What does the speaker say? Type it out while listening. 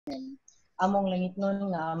Amen. Among langit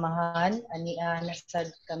nun nga amahan, ania nasad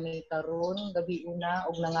kami karon gabi una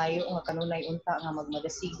ug nangayo nga kanunay unta nga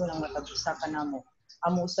magmadasigon ang matag usa kanamo.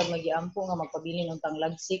 Amo usab magiampo nga magpabilin untang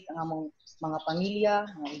lagsik ang among mga pamilya,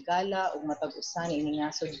 nga higala ug matag usa ni ining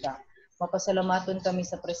nasod ka. Mapasalamaton kami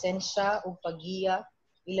sa presensya ug paggiya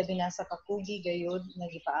ilabi na sa kakugi gayud nga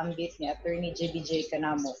gipaambit ni Attorney JBJ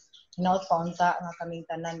kanamo. Hinaut paunta nga kaming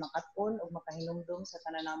tanan makatun ug makahinumdum sa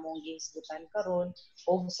tanan namong gihisgutan karon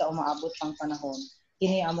ug sa umaabot pang panahon.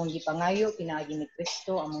 Kini among gipangayo pinaagi ni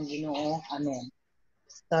Kristo among Ginoo. Amen.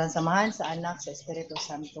 Sa samahan sa anak sa Espiritu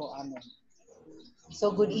Santo. Amen. So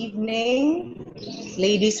good evening,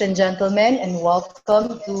 ladies and gentlemen, and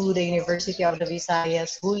welcome to the University of the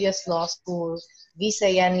Visayas Julius Law School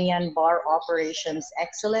Visayanian Bar Operations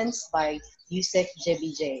Excellence by USEC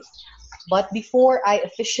JBJ. But before I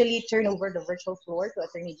officially turn over the virtual floor to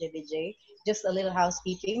Attorney JBJ, just a little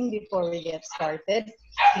housekeeping before we get started.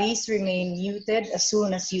 Please remain muted as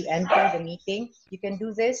soon as you enter the meeting. You can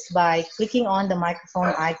do this by clicking on the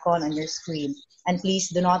microphone icon on your screen. And please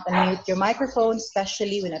do not unmute your microphone,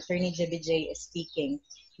 especially when Attorney JBJ is speaking.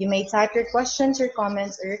 You may type your questions, your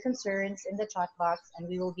comments, or your concerns in the chat box, and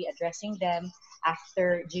we will be addressing them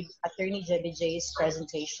after Attorney JBJ's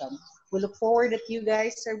presentation. We look forward that you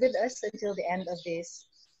guys are with us until the end of this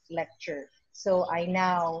lecture. So I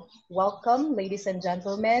now welcome, ladies and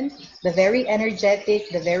gentlemen, the very energetic,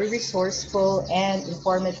 the very resourceful, and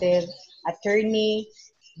informative Attorney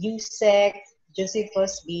USEC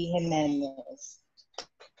Josephus B. Jimenez.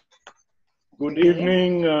 Good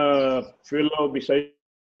evening, fellow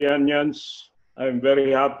Visayanians. I'm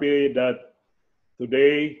very happy that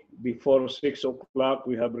today, before 6 o'clock,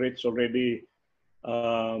 we have reached already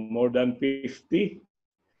more than 50.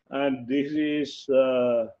 And this is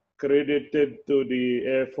credited to the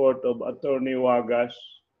effort of Attorney Wagas,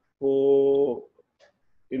 who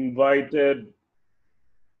invited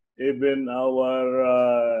even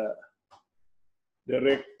our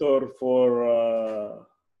Director for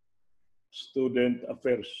Student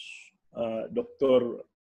Affairs, Dr.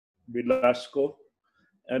 Velasco,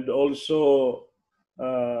 and also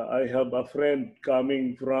I have a friend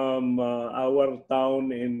coming from our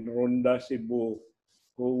town in Ronda, Cebu,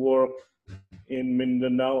 who worked in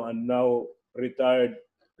Mindanao and now retired,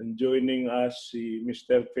 and joining us,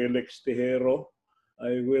 Mr. Felix Tejero.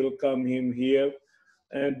 I welcome him here.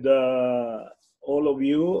 And all of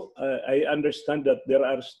you, I understand that there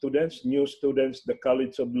are students, new students, the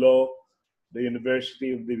College of Law, the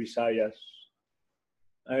University of the Visayas.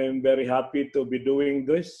 I am very happy to be doing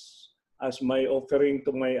this as my offering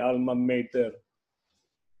to my alma mater.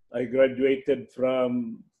 I graduated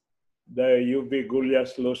from the UV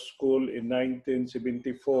Gulyas Law School in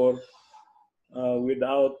 1974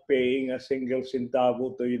 without paying a single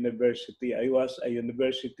centavo to university. I was a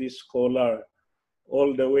university scholar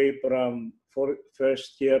all the way from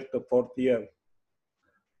first year to fourth year.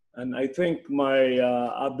 And I think my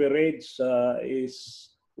average is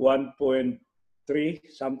 1.3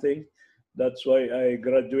 something. That's why I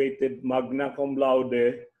graduated magna cum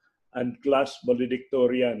laude and class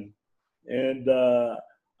valedictorian. And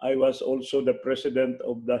I was also the president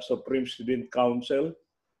of the Supreme Student Council.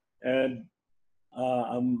 And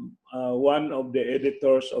I'm one of the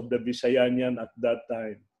editors of the Visayanian at that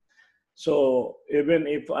time. So even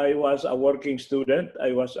if I was a working student,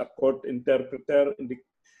 I was a court interpreter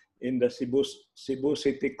in the Cebu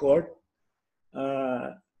City Court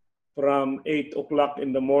from 8 o'clock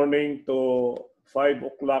in the morning to 5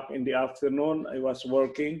 o'clock in the afternoon. I was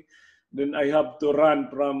working. Then I have to run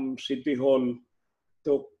from City Hall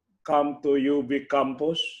to come to UV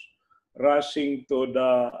campus, rushing to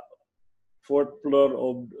the fourth floor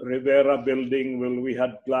of Rivera building where we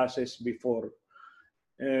had classes before.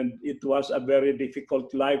 And it was a very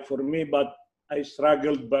difficult life for me, but I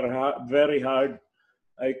struggled very hard.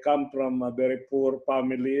 I come from a very poor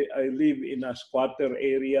family. I live in a squatter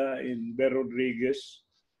area in Be Rodriguez,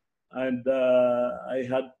 and I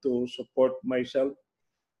had to support myself.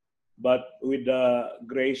 But with the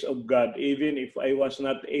grace of God, even if I was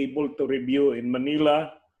not able to review in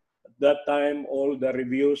Manila, at that time all the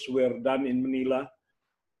reviews were done in Manila,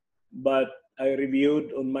 but I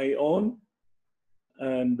reviewed on my own,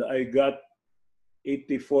 and I got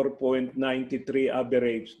 84.93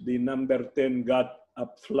 average. The number 10 got a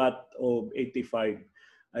flat of 85.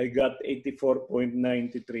 I got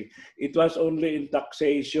 84.93. It was only in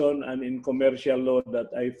taxation and in commercial law that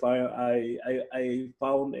I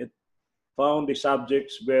found the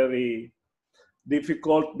subjects very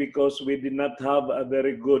difficult because we did not have a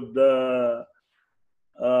very good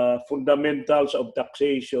fundamentals of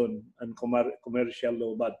taxation and commercial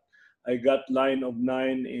law. But I got line of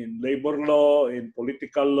 9 in labor law, in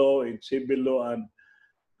political law, in civil law, and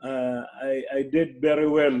I did very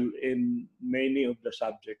well in many of the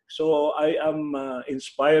subjects. So I am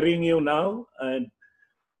inspiring you now and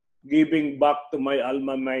giving back to my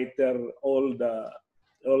alma mater all the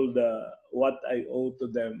what I owe to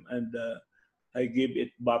them, and I give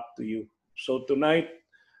it back to you. So tonight,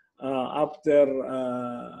 after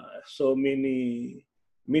so many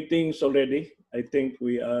meetings already, I think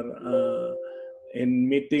we are in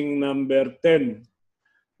meeting number 10.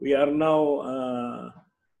 We are now,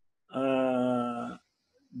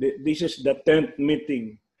 this is the 10th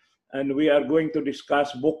meeting, and we are going to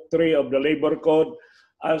discuss Book 3 of the Labor Code.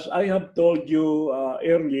 As I have told you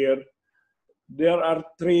earlier, there are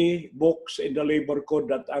 3 books in the Labor Code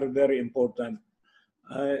that are very important.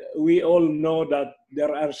 We all know that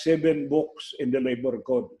there are 7 books in the Labor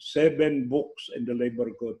Code, 7 books in the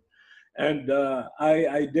Labor Code. And I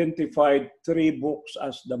identified 3 books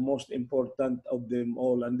as the most important of them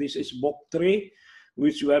all. And this is Book 3,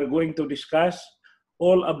 which we are going to discuss,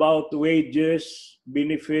 all about wages,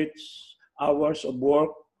 benefits, hours of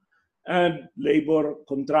work, and labor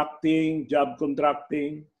contracting, job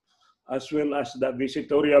contracting, as well as the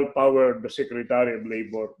visitorial power, the Secretary of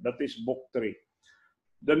Labor. That is Book 3.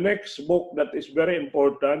 The next book that is very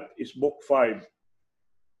important is Book 5.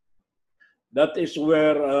 That is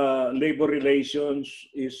where labor relations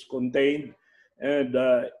is contained. And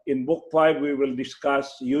in Book 5, we will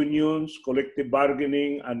discuss unions, collective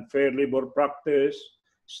bargaining, unfair labor practice,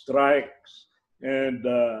 strikes, and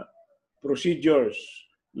procedures,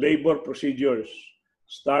 labor procedures,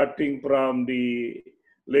 starting from the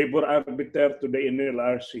labor arbiter to the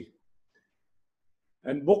NLRC.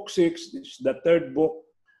 And Book 6 is the third book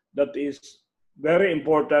that is very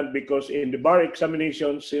important, because in the bar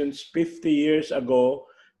examination since 50 years ago,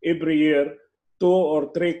 every year, 2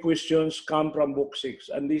 or 3 questions come from Book 6.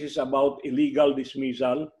 And this is about illegal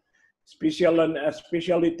dismissal.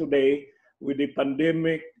 Especially today, with the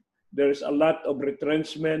pandemic, there's a lot of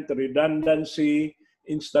retrenchment, redundancy,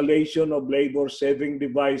 installation of labor-saving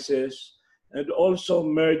devices, and also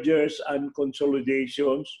mergers and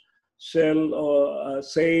consolidations, sale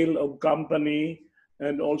of company,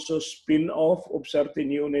 and also spin-off of certain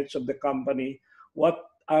units of the company. What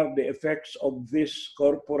are the effects of these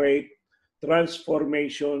corporate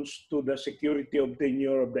transformations to the security of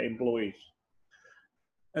tenure of the employees?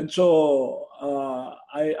 And so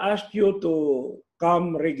I ask you to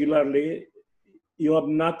come regularly. You have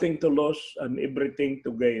nothing to lose and everything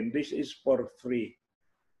to gain. This is for free,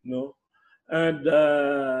 no? And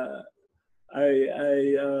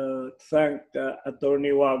I thank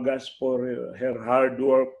Attorney Wagas for her hard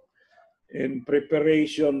work in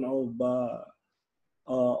preparation of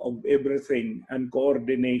everything and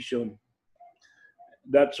coordination.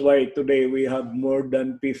 That's why today we have more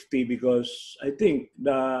than 50, because I think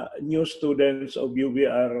the new students of UB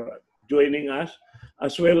are joining us,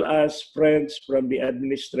 as well as friends from the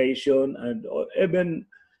administration and even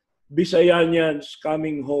Bisayanians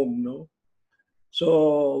coming home, no?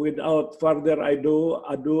 So without further ado,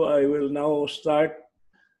 I will now start.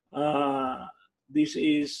 This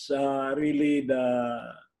is really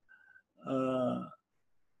the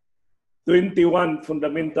 21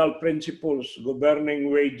 fundamental principles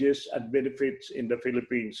governing wages and benefits in the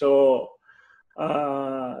Philippines. So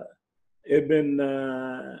even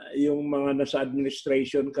yung mga nasa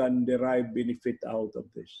administration can derive benefit out of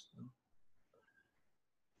this.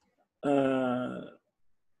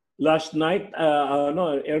 Last night,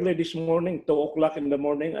 early this morning, 2 o'clock in the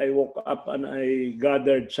morning, I woke up and I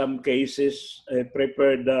gathered some cases. I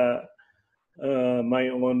prepared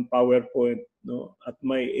my own PowerPoint. No, at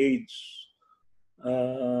my age,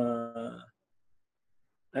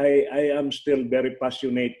 I am still very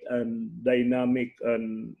passionate and dynamic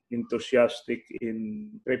and enthusiastic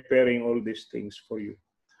in preparing all these things for you.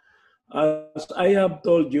 As I have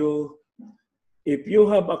told you, if you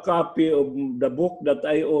have a copy of the book that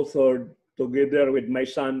I authored together with my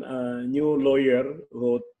son, a new lawyer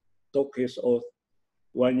who took his oath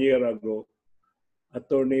 1 year ago,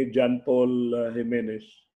 Attorney John Paul Jimenez,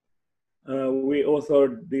 we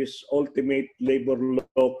authored this Ultimate Labor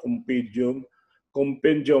Law Compendium.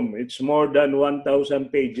 It's more than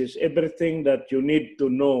 1,000 pages. Everything that you need to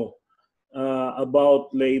know about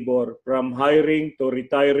labor, from hiring to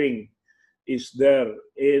retiring, is there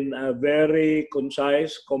in a very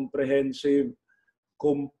concise, comprehensive,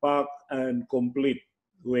 compact, and complete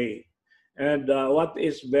way. And what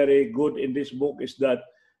is very good in this book is that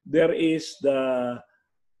there is the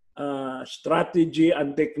strategy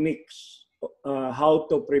and techniques, how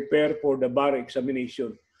to prepare for the bar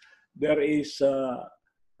examination. There is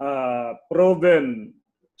proven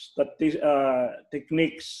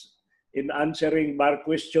techniques in answering bar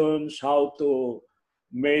questions, how to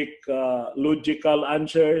make logical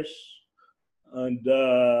answers, and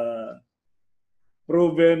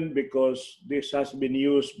proven because this has been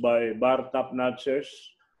used by bar top-notchers.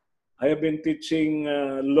 I have been teaching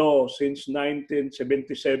law since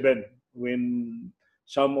 1977 when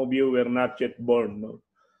some of you were not yet born. No?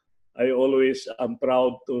 I always am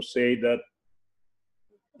proud to say that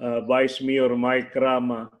Vice Mayor Mike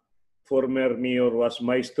Rama, former mayor, was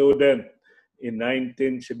my student in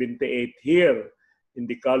 1978 here in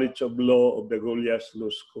the College of Law of the Gullias Law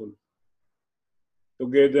School,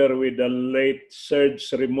 together with the late Serge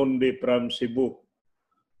Raimundi from Cebu,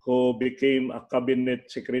 who became a cabinet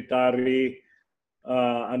secretary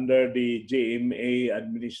under the GMA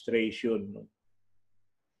administration.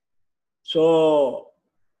 So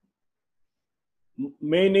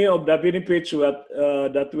many of the benefits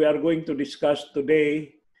that we are going to discuss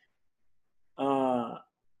today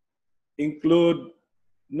include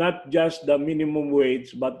not just the minimum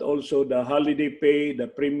wage, but also the holiday pay, the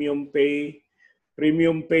premium pay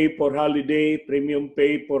for holiday, premium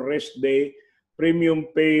pay for rest day, premium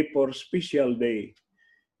pay for special day,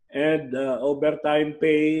 and overtime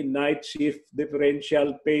pay, night shift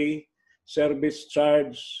differential pay, service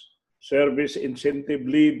charge, service incentive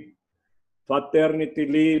leave, paternity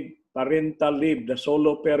leave, parental leave, the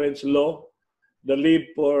solo parents law, the leave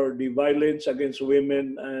for the violence against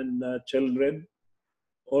women and children,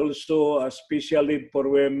 also a special leave for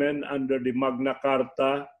women under the Magna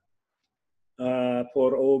Carta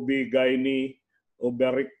for OB-GYN,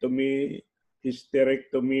 ovarectomy,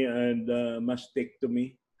 hysterectomy, and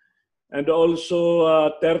mastectomy. And also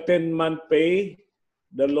 13-month pay,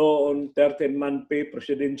 the law on 13-month pay,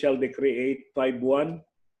 Presidential Decree 851.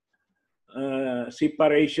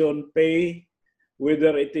 Separation pay,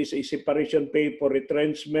 whether it is a separation pay for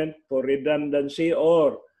retrenchment, for redundancy,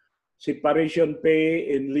 or separation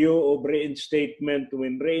pay in lieu of reinstatement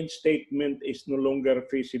when reinstatement is no longer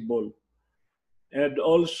feasible. And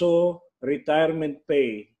also retirement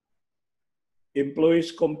pay,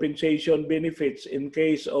 employees' compensation benefits in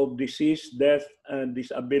case of disease, death, and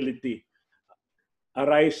disability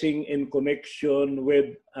arising in connection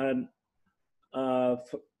with and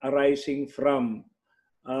arising from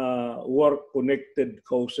work-connected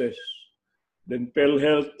causes, then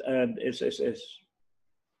PhilHealth and SSS.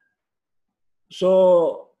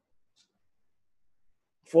 So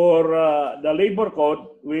for the labor code,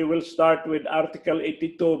 we will start with Article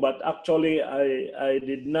 82, but actually I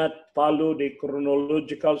did not follow the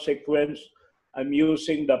chronological sequence. I'm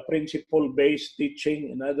using the principle-based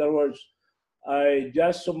teaching. In other words, I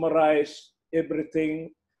just summarized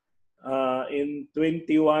everything in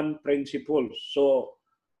 21 principles. So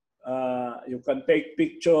you can take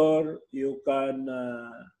picture, you can,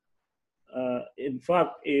 in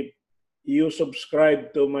fact, if you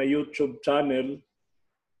subscribe to my YouTube channel,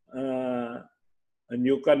 and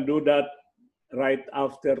you can do that right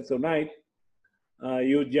after tonight,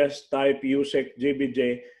 you just type USEC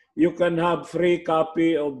JBJ. You can have free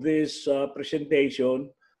copy of this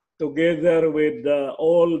presentation together with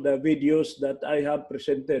all the videos that I have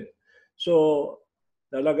presented. So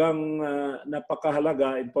talagang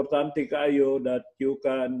napakahalaga, importante kayo that you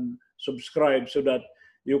can subscribe so that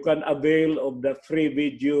you can avail of the free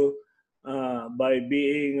video by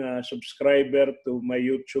being a subscriber to my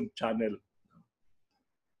YouTube channel.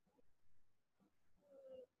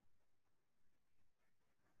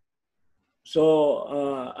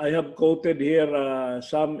 So I have quoted here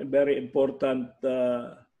some very important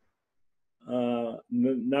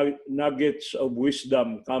nuggets of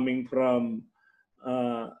wisdom coming from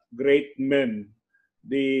great men.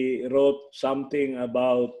 They wrote something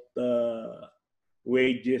about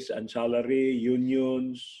wages and salary,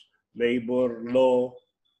 unions, labor law,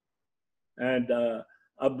 and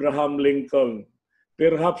Abraham Lincoln,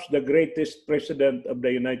 perhaps the greatest president of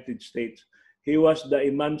the United States. He was the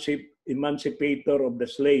emancipator of the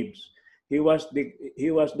slaves. He was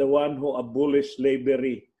the one who abolished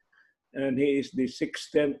slavery, and he is the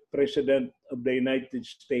 16th president of the United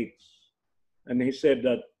States. And he said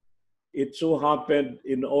that it so happened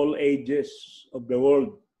in all ages of the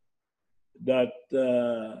world that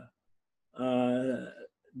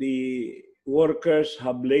the workers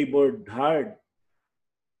have labored hard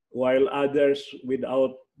while others,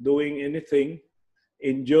 without doing anything,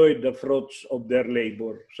 enjoyed the fruits of their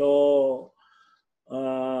labor. So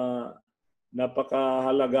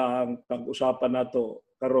napakahalaga ang pag-usapan nato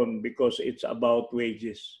karon because it's about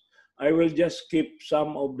wages. I will just skip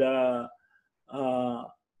some of the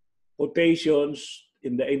quotations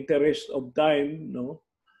in the interest of time, no?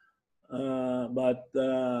 but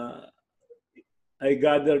I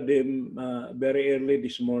gathered him very early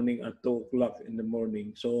this morning at 2 o'clock in the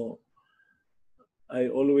morning. So I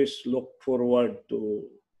always look forward to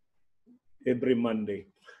every Monday.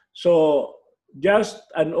 So just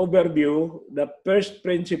an overview, the first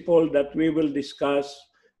principle that we will discuss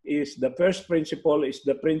is the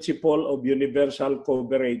principle of universal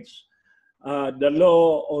coverage. The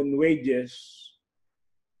law on wages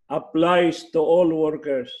applies to all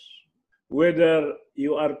workers, whether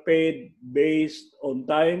you are paid based on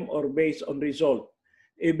time or based on result.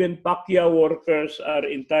 Even PACYA workers are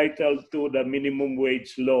entitled to the minimum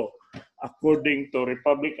wage law according to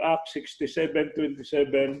Republic Act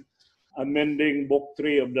 6727, amending Book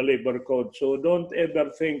 3 of the Labor Code. So don't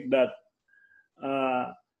ever think that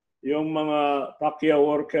yung mga PACYA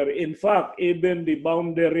worker, in fact, even the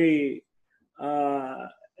boundary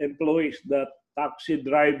employees, the taxi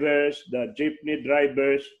drivers, the jeepney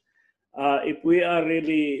drivers, if we are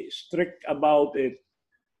really strict about it,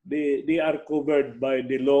 they are covered by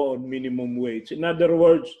the law on minimum wage. In other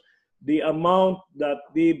words, the amount that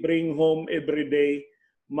they bring home every day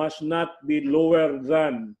must not be lower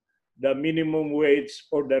than the minimum wage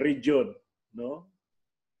for the region. No?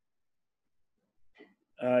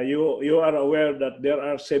 You are aware that there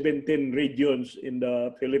are 17 regions in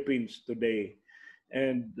the Philippines today,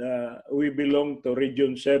 and we belong to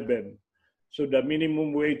Region 7. So the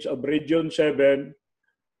minimum wage of Region 7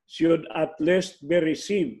 should at least be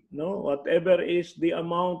received, no? Whatever is the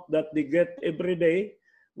amount that they get every day,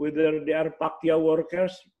 whether they are PACYA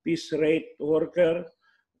workers, piece rate worker,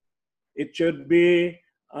 it should be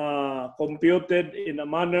computed in a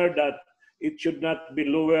manner that it should not be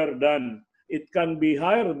lower than, it can be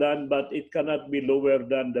higher than, but it cannot be lower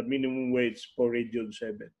than the minimum wage for Region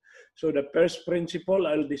 7. So the first principle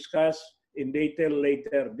I'll discuss in detail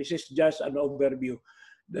later. This is just an overview.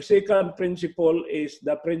 The second principle is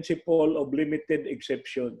the principle of limited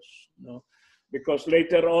exceptions. No? Because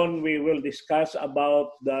later on we will discuss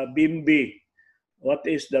about the BIMBI. What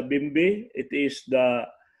is the BIMBI? It is the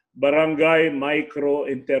Barangay Micro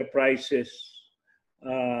Enterprises.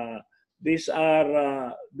 These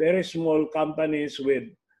are very small companies with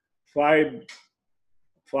five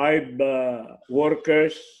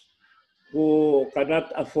workers who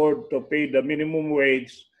cannot afford to pay the minimum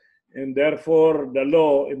wage, and therefore the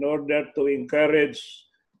law, in order to encourage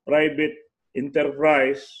private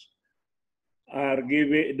enterprise,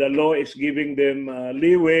 the law is giving them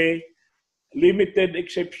leeway, limited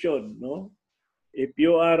exception. No? If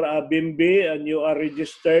you are a BIMBI and you are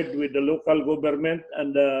registered with the local government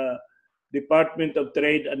and the Department of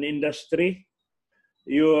Trade and Industry,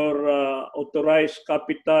 your authorized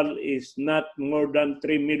capital is not more than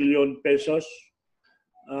 3 million pesos,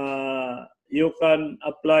 you can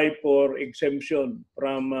apply for exemption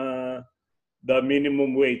from the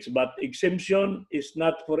minimum wage. But exemption is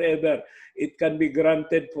not forever. It can be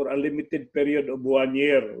granted for a limited period of 1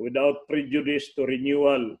 year without prejudice to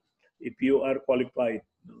renewal if you are qualified.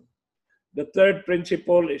 The third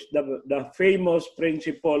principle is the famous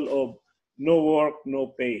principle of no work, no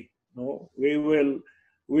pay. No? We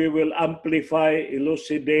will amplify,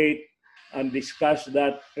 elucidate, and discuss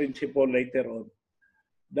that principle later on.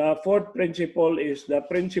 The fourth principle is the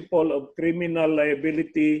principle of criminal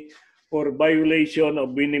liability for violation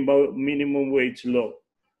of minimum wage law.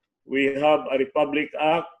 We have a Republic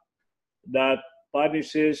Act that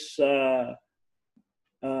punishes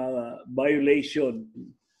violation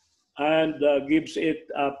and gives it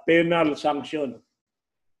a penal sanction.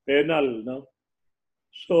 Penal, no?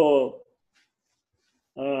 So,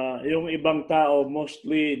 yung ibang tao,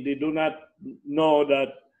 mostly, they do not know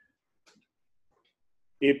that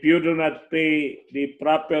if you do not pay the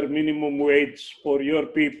proper minimum wage for your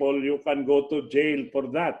people, you can go to jail for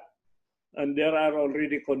that. And there are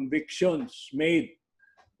already convictions made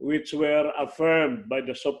which were affirmed by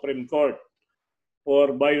the Supreme Court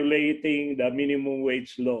for violating the minimum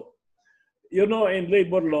wage law. You know, in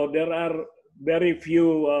labor law, there are very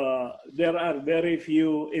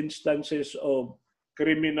few instances of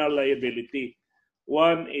criminal liability.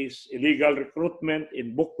 One is illegal recruitment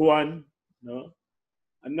in Book 1. No?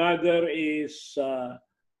 Another is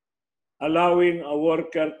allowing a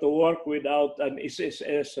worker to work without an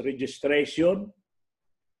SSS registration.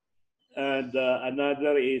 And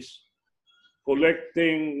another is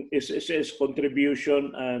collecting SSS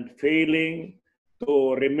contribution and failing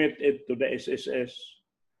to remit it to the SSS.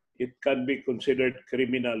 It can be considered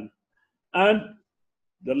criminal. And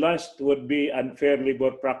the last would be unfair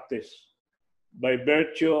labor practice. By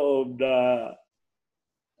virtue of the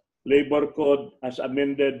Labor Code as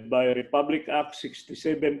amended by Republic Act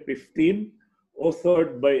 6715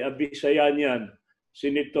 authored by a Bisayanian,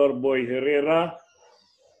 Senator Boy Herrera.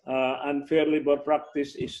 Unfair labor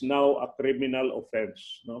practice is now a criminal offense.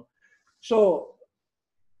 No? So,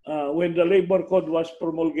 when the labor code was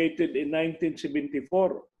promulgated in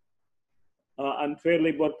 1974, unfair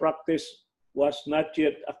labor practice was not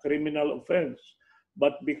yet a criminal offense.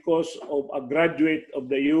 But because of a graduate of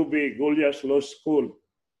the UB Goliath Law School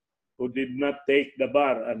who did not take the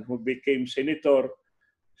bar and who became Senator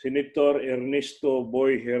Ernesto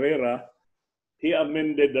Boy Herrera, he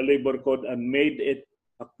amended the labor code and made it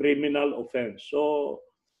a criminal offense. So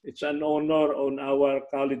it's an honor on our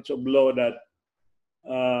College of Law that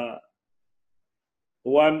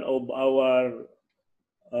one of our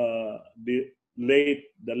the late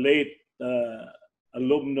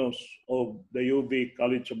alumnus of the UB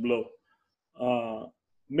College of Law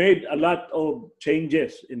made a lot of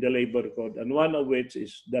changes in the labor code, and one of which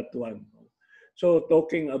is that one. So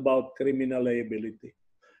talking about criminal liability.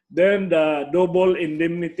 Then the double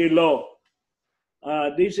indemnity law.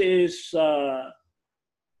 This is a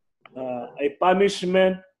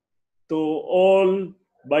punishment to all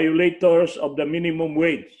violators of the minimum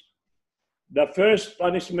wage. The first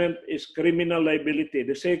punishment is criminal liability.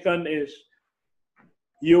 The second is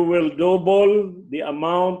you will double the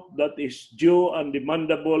amount that is due and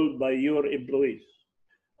demandable by your employees.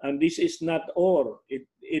 And this is not or,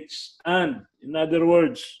 it's and. In other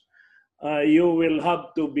words, you will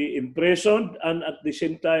have to be imprisoned and at the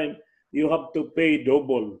same time, you have to pay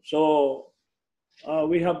double. So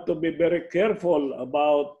we have to be very careful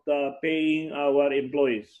about paying our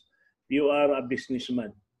employees. You are a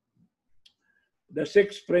businessman. The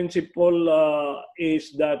sixth principle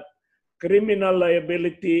is that criminal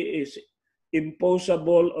liability is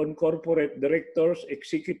imposable on corporate directors,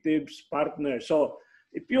 executives, partners. So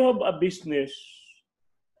if you have a business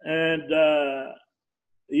and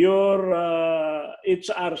your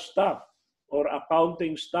HR staff or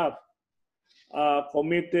accounting staff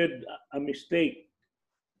committed a mistake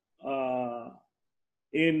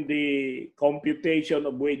in the computation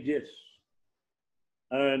of wages,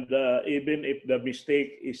 and even if the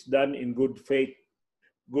mistake is done in good faith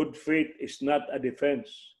is not a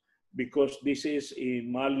defense because this is a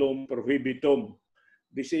malum prohibitum.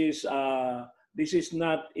 This is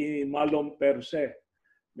not a malum per se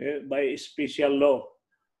by special law.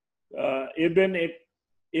 Even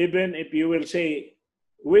if you will say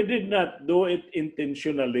we did not do it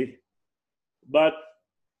intentionally, but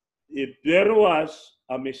if there was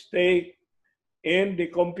a mistake in the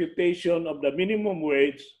computation of the minimum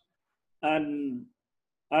wage, and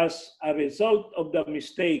as a result of the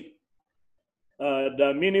mistake,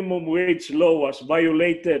 the minimum wage law was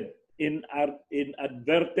violated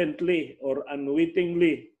inadvertently or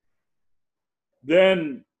unwittingly,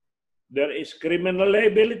 then there is criminal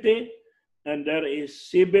liability and there is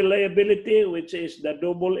civil liability, which is the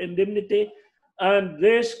double indemnity. And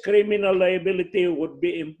this criminal liability would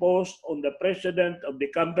be imposed on the president of the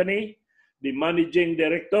company, the managing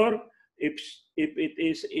director, if it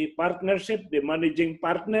is a partnership, the managing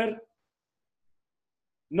partner,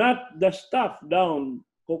 not the staff down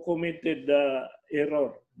who committed the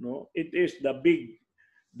error. No, it is the big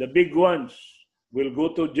ones will go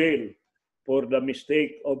to jail for the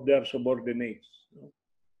mistake of their subordinates.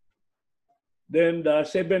 Then the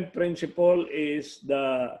seventh principle is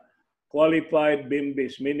the qualified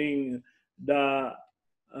BIMBIS, meaning the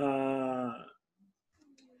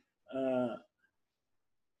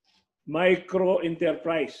micro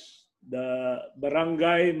enterprise, the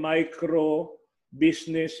barangay micro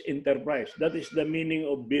business enterprise. That is the meaning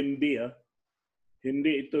of BIMBI.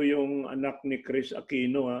 Hindi ito yung anak ni Chris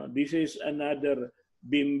Aquino. This is another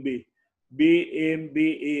BIMBI.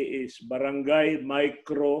 BMBE is barangay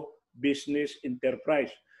micro business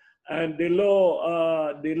enterprise. And the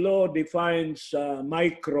law defines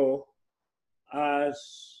micro as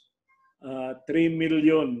 3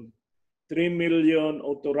 million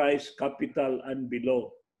authorized capital and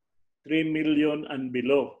below. 3 million and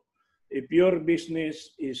below. If your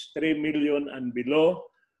business is 3 million and below,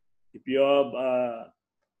 if you have a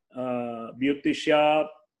beauty shop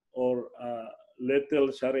or a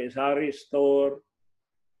little sari-sari store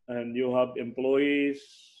and you have employees,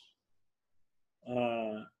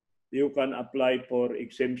 you can apply for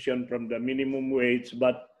exemption from the minimum wage,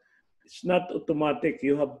 but it's not automatic.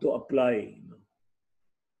 You have to apply.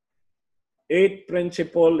 Eighth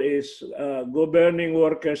principle is governing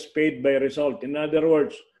workers paid by result. In other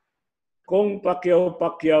words, kung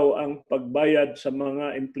pakyaw-pakyaw ang pagbayad sa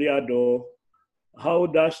mga empleyado, how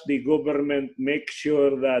does the government make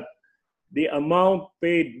sure that the amount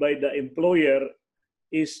paid by the employer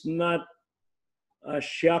is not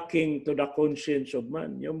shocking to the conscience of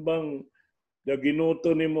man. Yung bang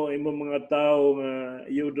ginuto nimo imo mga tao nga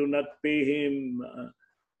you do not pay him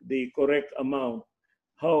the correct amount.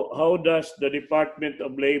 How does the Department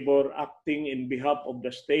of Labor acting in behalf of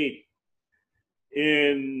the state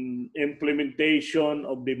in implementation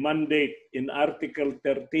of the mandate in Article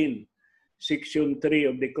 13, Section 3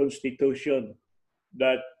 of the Constitution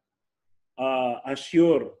that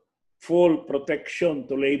assure full protection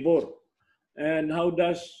to labor? And how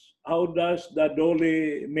does the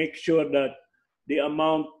DOLE make sure that the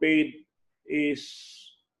amount paid is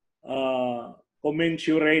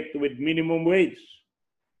commensurate with minimum wage?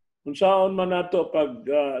 Kung saan man nato pag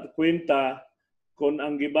kwenta, kung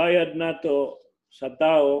ang gibayad nato sa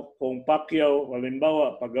tao, kung Pacquiao,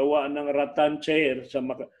 halimbawa, paggawa ng rattan chair sa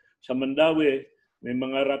Mandawi, may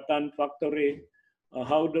mga rattan factory,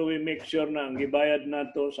 how do we make sure na ang gibayad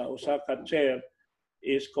nato sa usa ka chair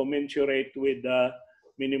is commensurate with the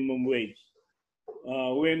minimum wage?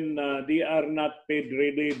 When they are not paid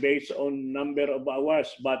really based on number of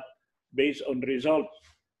hours, but based on results.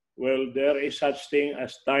 Well, there is such thing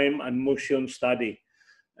as time and motion study.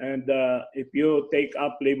 And if you take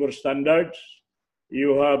up labor standards,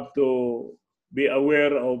 you have to be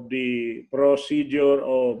aware of the procedure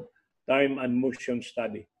of time and motion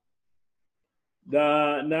study.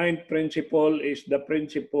 The ninth principle is the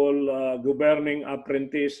principle governing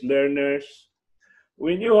apprentice learners.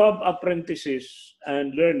 When you have apprentices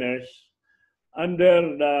and learners,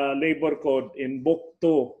 under the Labor Code, in Book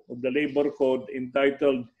 2 of the Labor Code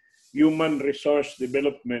entitled Human Resource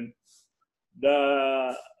Development,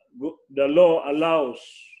 the law allows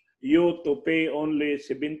you to pay only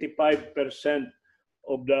 75%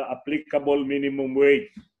 of the applicable minimum wage.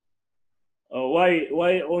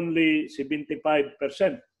 Why only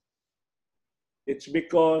 75%? It's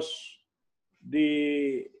because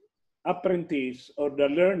the apprentice or the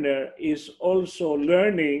learner is also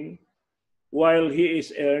learning while he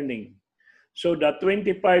is earning. So the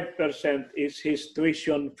 25% is his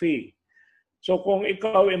tuition fee. So kung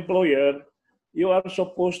ikaw employer, you are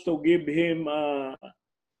supposed to give him a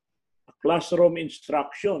classroom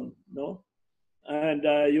instruction, no? And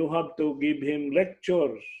you have to give him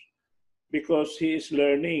lectures because he is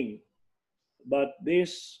learning. But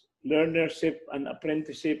this learnership and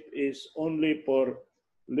apprenticeship is only for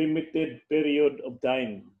limited period of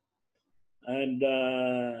time. And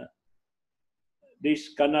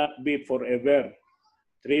this cannot be forever,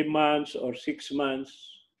 3 months or 6 months.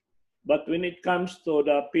 But when it comes to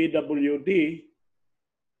the PWD,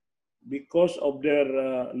 because of their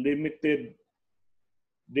limited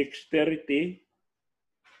dexterity,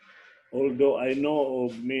 although I know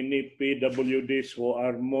of many PWDs who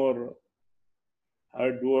are more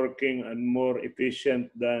hardworking and more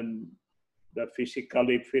efficient than the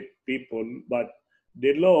physically fit people, but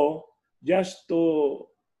the law, just to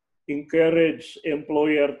encourage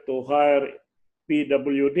employer to hire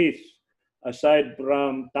PWDs, aside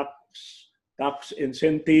from tax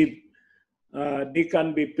incentive, they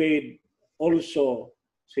can be paid also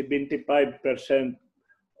 75%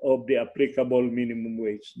 of the applicable minimum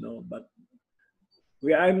wage. No, but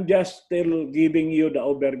I'm just still giving you the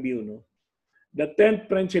overview. No, the 10th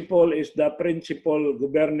principle is the principle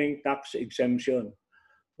governing tax exemption.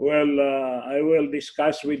 Well, I will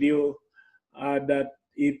discuss with you that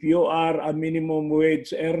if you are a minimum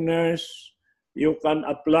wage earners, you can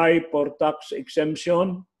apply for tax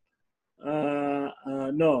exemption.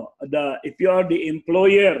 If you are the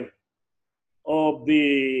employer of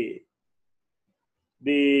the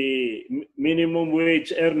minimum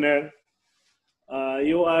wage earner,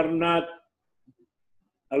 you are not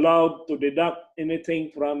allowed to deduct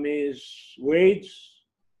anything from his wage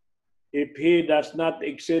if he does not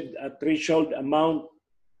exceed a threshold amount.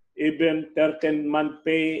 Even 13-month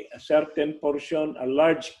pay, a certain portion, a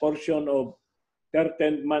large portion of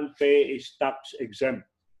 13-month pay is tax exempt.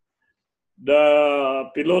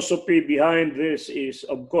 The philosophy behind this is,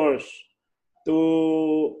 of course,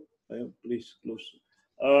 to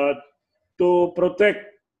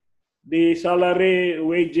protect the salary,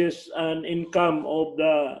 wages, and income of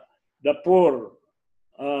the poor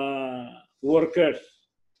workers.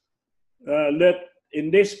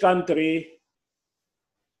 In this country,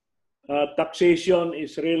 taxation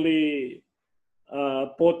is really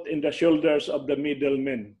put in the shoulders of the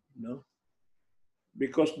middlemen, no?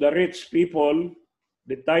 Because the rich people,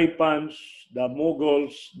 the taipans, the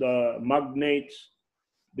moguls, the magnates,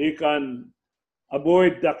 they can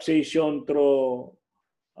avoid taxation through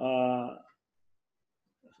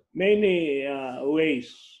many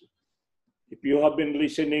ways. If you have been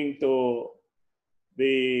listening to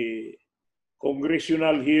the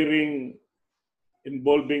congressional hearing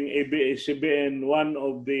involving ABS-CBN, one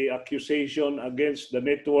of the accusation against the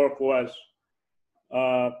network was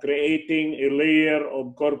creating a layer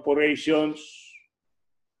of corporations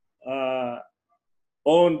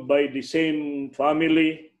owned by the same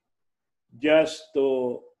family just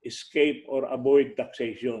to escape or avoid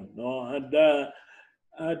taxation. No? And the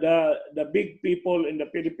big people in the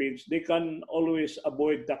Philippines, they can always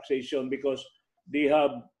avoid taxation because they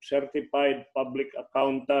have certified public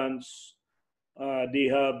accountants, they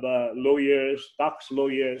have lawyers, tax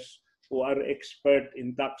lawyers who are expert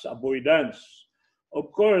in tax avoidance.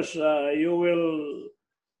 Of course, you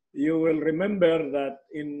will remember that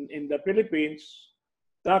in the Philippines,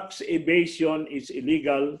 tax evasion is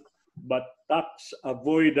illegal, but tax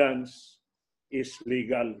avoidance is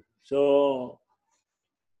legal. So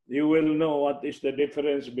you will know what is the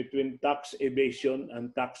difference between tax evasion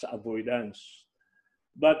and tax avoidance.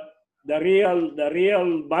 But the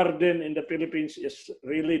real burden in the Philippines is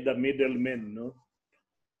really the middlemen, no?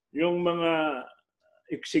 Yung mga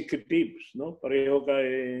executives, no? Pareho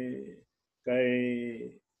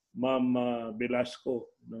kay Ma'am Velasco,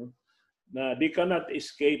 no? Na they cannot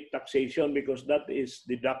escape taxation because that is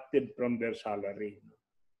deducted from their salary.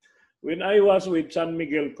 When I was with San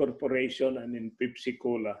Miguel Corporation and in Pepsi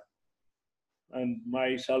Cola, and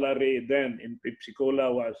my salary then in Pepsi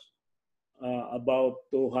Cola was about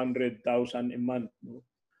 200,000 a month. No?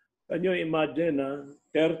 Can you imagine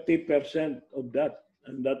 30% of that,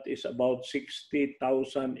 and that is about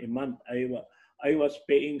 60,000 a month. I was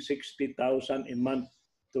paying 60,000 a month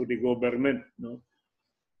to the government. No?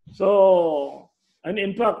 So, and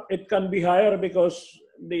in fact, it can be higher because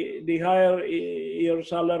the higher your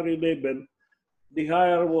salary level, the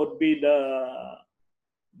higher would be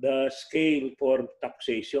the scale for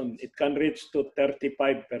taxation. It can reach to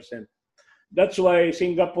 35%. That's why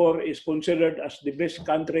Singapore is considered as the best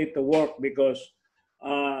country to work because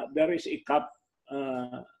there is a cap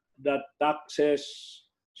that taxes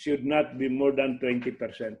should not be more than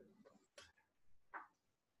 20%.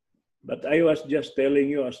 But I was just telling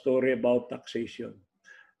you a story about taxation.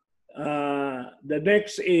 The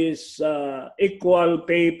next is equal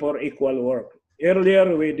pay for equal work.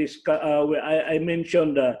 Earlier, I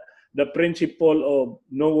mentioned the principle of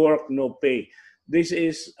no work, no pay. This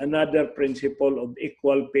is another principle of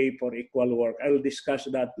equal pay for equal work. I'll discuss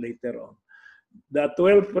that later on. The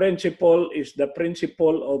 12th principle is the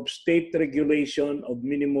principle of state regulation of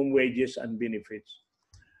minimum wages and benefits.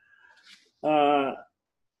 For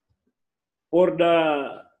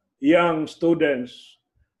the young students,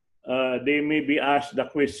 they may be asked the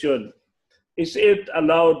question, is it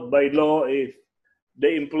allowed by law if the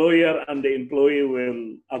employer and the employee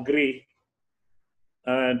will agree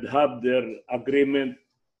and have their agreement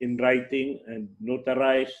in writing and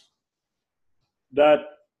notarized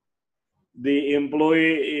that the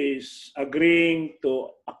employee is agreeing to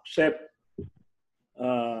accept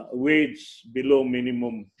wage below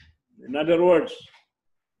minimum? In other words,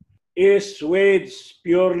 is wage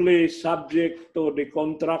purely subject to the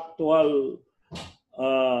contractual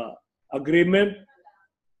agreement,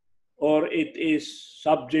 or it is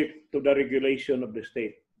subject to the regulation of the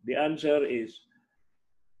state? The answer is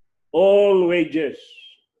all wages,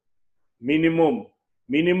 minimum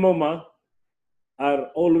are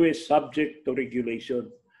always subject to regulation.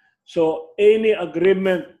 So any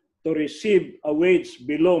agreement to receive a wage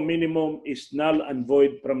below minimum is null and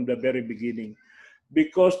void from the very beginning,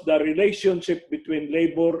 because the relationship between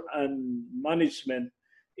labor and management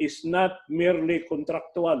is not merely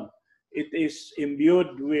contractual. It is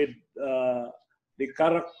imbued with the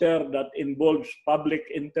character that involves public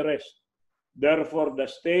interest. Therefore, the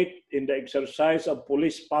state, in the exercise of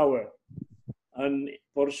police power and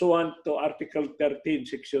pursuant to Article 13,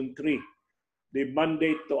 Section 3, the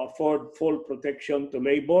mandate to afford full protection to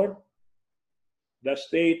labor, the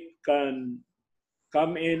state can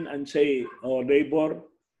come in and say, oh, labor,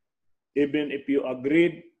 even if you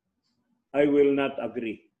agreed, I will not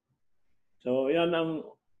agree. So yan ang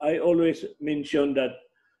I always mention, that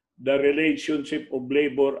the relationship of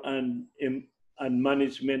labor and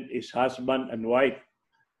management is husband and wife,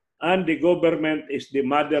 and the government is the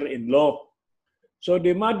mother-in-law. So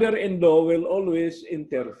the mother-in-law will always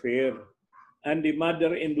interfere, and the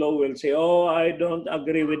mother-in-law will say, oh, I don't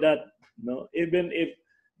agree with that. No, even if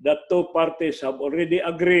the two parties have already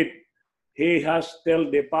agreed, he has still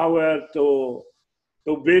the power to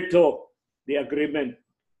veto the agreement,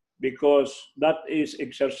 because that is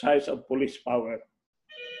exercise of police power.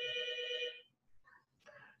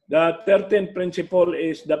 The 13th principle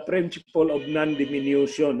is the principle of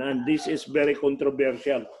non-diminution, and this is very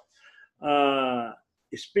controversial.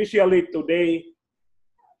 Especially today,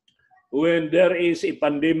 when there is a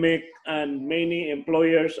pandemic and many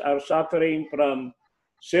employers are suffering from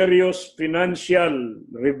serious financial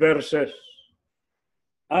reverses.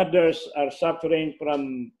 Others are suffering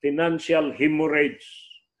from financial hemorrhage.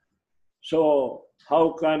 So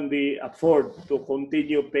how can they afford to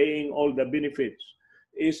continue paying all the benefits?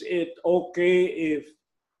 Is it okay if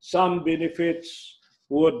some benefits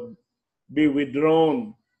would be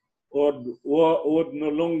withdrawn or would no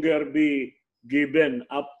longer be given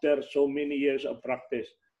after so many years of practice?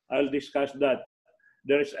 I'll discuss that.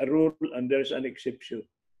 There's a rule and there's an exception.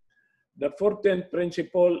 The 14th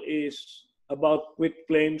principle is about quit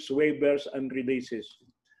claims, waivers, and releases.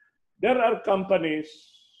 There are companies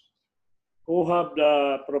who have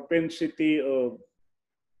the propensity of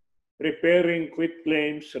preparing quit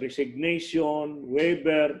claims, resignation,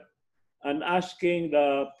 waiver, and asking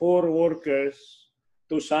the poor workers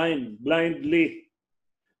to sign blindly.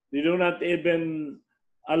 They do not even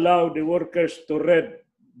allow the workers to read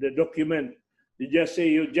the document. They just say,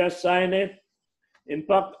 you just sign it. In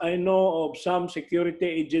fact, I know of some security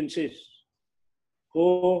agencies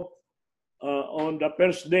who, on the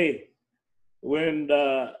first day, when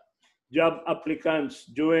the job applicants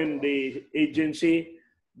join the agency,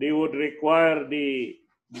 they would require the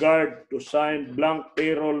guard to sign blank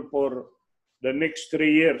payroll for the next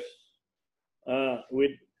 3 years.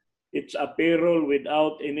 It's a payroll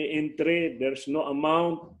without any entry, there's no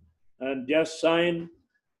amount, and just sign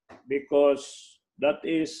because that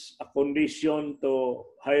is a condition to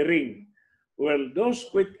hiring. Well, those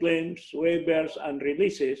quit claims, waivers, and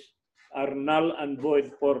releases are null and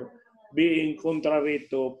void for being contrary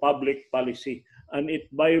to public policy, and it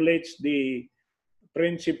violates the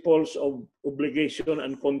principles of obligation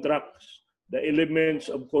and contracts. The elements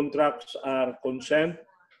of contracts are consent,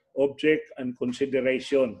 object, and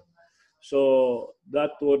consideration. So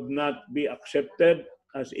that would not be accepted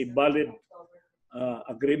as a valid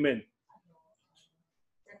agreement.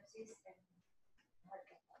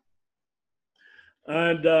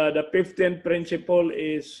 And the 15th principle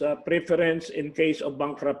is preference in case of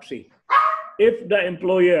bankruptcy. If the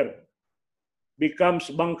employer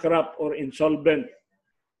becomes bankrupt or insolvent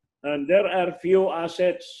and there are few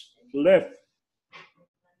assets left,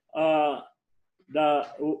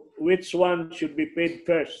 which one should be paid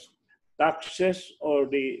first? Taxes or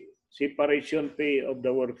the separation pay of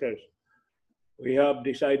the workers? We have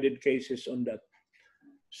decided cases on that.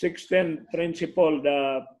 16th principle,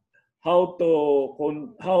 how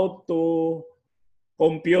to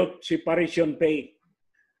compute separation pay.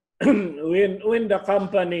 when the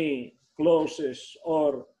company closes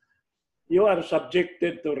or you are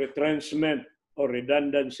subjected to retrenchment or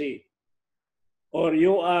redundancy, or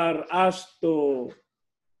you are asked to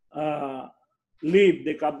leave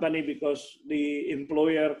the company because the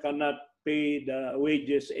employer cannot pay the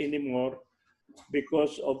wages anymore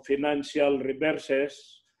because of financial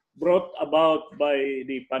reverses brought about by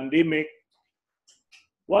the pandemic,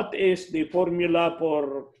 what is the formula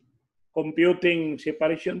for computing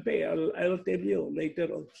separation pay? I'll tell you later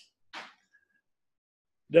on.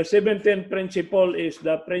 The 17th principle is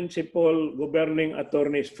the principle governing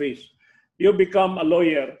attorney's fees. You become a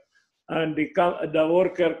lawyer and the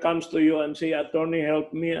worker comes to you and say, attorney,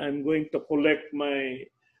 help me, I'm going to collect my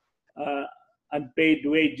unpaid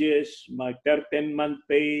wages, my 13-month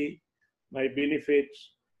pay, my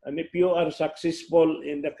benefits. And if you are successful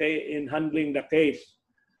in handling the case,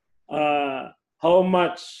 how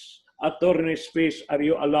much attorney's fees are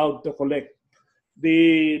you allowed to collect?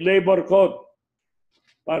 The labor code,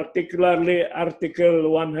 particularly Article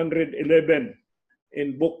 111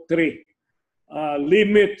 in Book 3,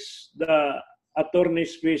 limits the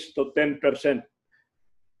attorney's fees to 10%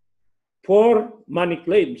 for money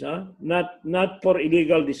claims, not for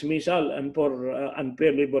illegal dismissal and for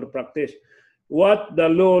unfair labor practice. What the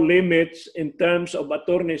law limits in terms of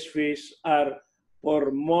attorney's fees are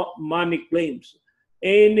for money claims.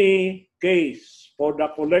 Any case for the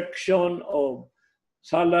collection of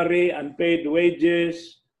salary, unpaid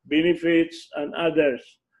wages, benefits, and others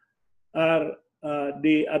are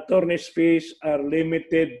the attorney's fees are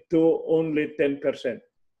limited to only 10%.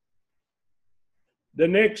 The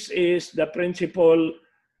next is the principle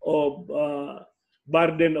of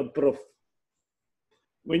burden of proof.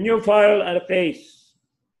 When you file a case,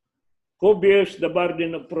 who bears the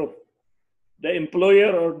burden of proof? The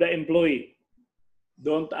employer or the employee?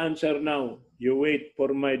 Don't answer now. You wait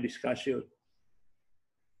for my discussion.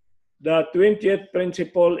 The 20th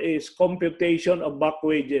principle is computation of back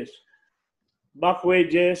wages. Back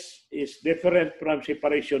wages is different from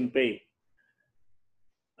separation pay.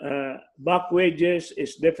 Back wages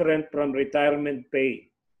is different from retirement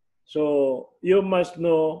pay. So you must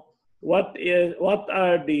know what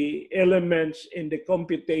are the elements in the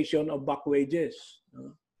computation of back wages?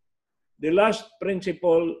 The last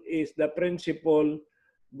principle is the principle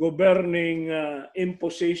governing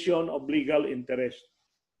imposition of legal interest.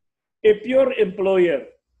 If your employer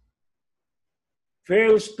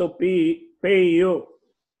fails to pay you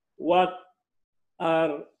what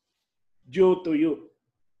are due to you,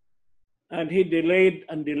 and he delayed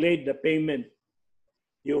the payment,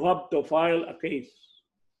 you have to file a case.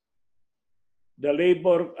 The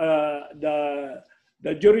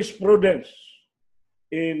jurisprudence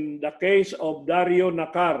in the case of Dario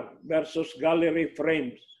Nakar versus Gallery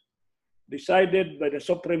Frames, decided by the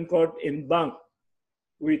Supreme Court in Bank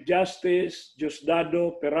with Justice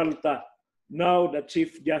Diosdado Peralta, now the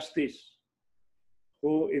Chief Justice,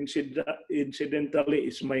 who incidentally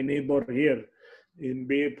is my neighbor here in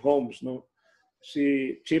BF Homes. No?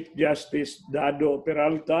 Si Chief Justice Dado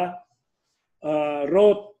Peralta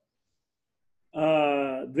wrote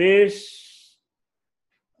this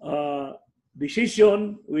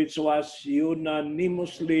decision, which was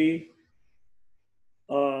unanimously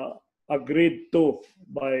agreed to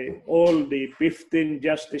by all the 15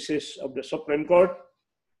 justices of the Supreme Court,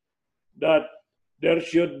 that there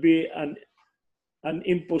should be an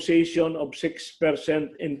imposition of 6%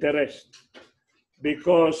 interest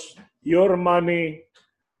because your money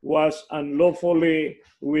was unlawfully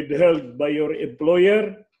withheld by your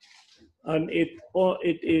employer, and it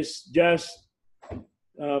is just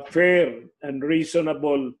fair and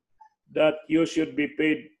reasonable that you should be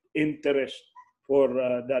paid interest for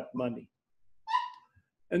that money.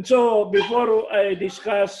 And so before I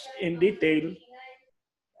discuss in detail,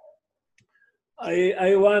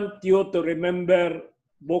 I want you to remember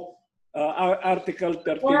Article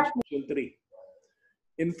 13, Section 3.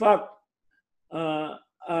 In fact,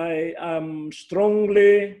 I am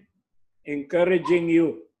strongly encouraging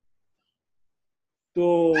you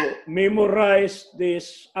to memorize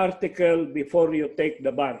this article before you take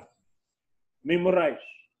the bar. Memorize.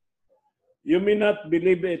 You may not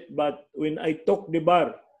believe it, but when I took the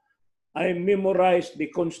bar, I memorized the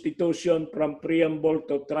Constitution from preamble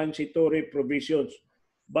to transitory provisions.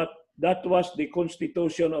 But that was the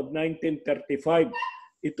Constitution of 1935.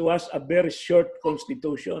 It was a very short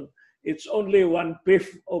Constitution. It's only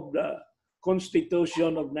 1/5 of the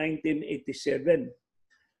Constitution of 1987.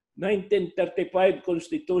 1935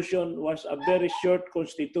 Constitution was a very short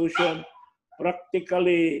Constitution,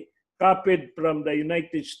 practically copied from the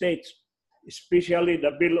United States, especially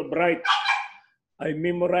the Bill of Rights. I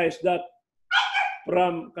memorized that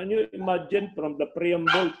from, can you imagine, from the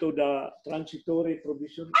preamble to the transitory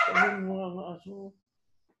provision?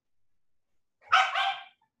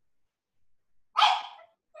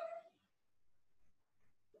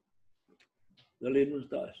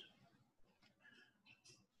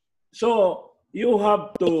 So you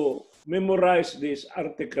have to memorize this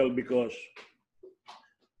article because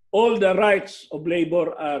all the rights of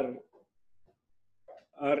labor are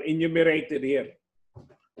enumerated here.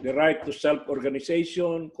 The right to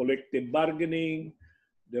self-organization, collective bargaining,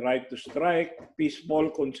 the right to strike, peaceful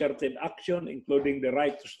concerted action, including the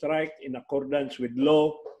right to strike in accordance with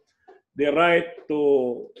law, the right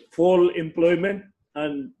to full employment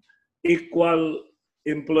and equal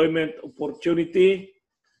employment opportunity,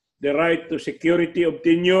 the right to security of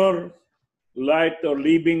tenure, right to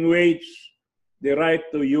living wage, the right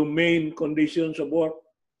to humane conditions of work.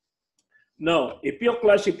 Now, if you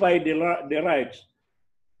classify the rights,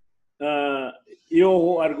 you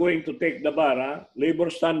who are going to take the bar, labor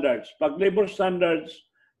standards. Pag labor standards,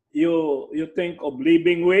 you think of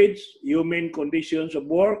living wage, humane conditions of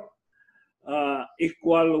work,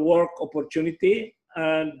 equal work opportunity,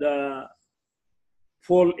 and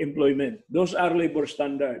full employment. Those are labor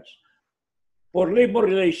standards. For labor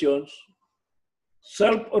relations,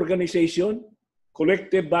 self-organization,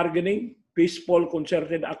 collective bargaining, peaceful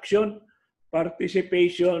concerted action,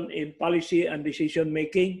 participation in policy and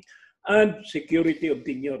decision-making, and security of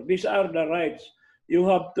tenure. These are the rights. You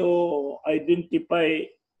have to identify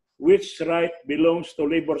which right belongs to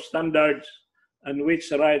labor standards and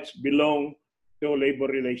which rights belong to labor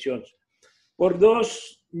relations. For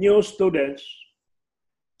those new students,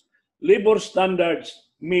 labor standards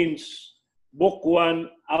means Book 1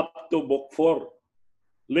 up to Book 4.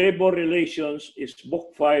 Labor relations is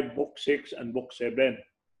Book 5, Book 6, and Book 7.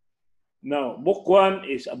 Now, Book 1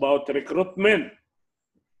 is about recruitment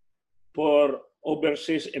for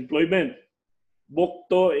overseas employment. Book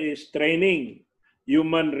 2 is training,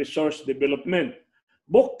 human resource development.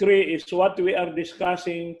 Book 3 is what we are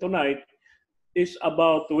discussing tonight, is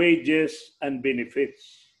about wages and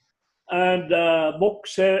benefits. And Book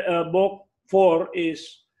 4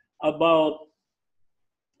 is about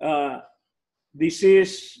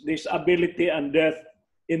disease, disability, and death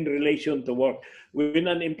in relation to work. When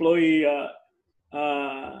an employee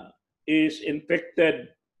is infected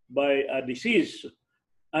by a disease,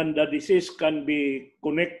 and the disease can be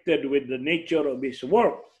connected with the nature of his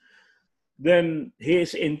work, then he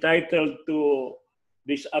is entitled to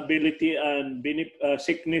disability and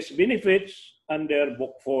sickness benefits under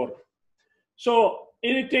Book 4. So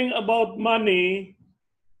anything about money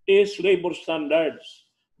is labor standards.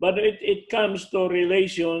 But it comes to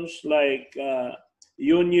relations like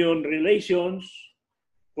union relations,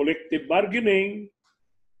 collective bargaining,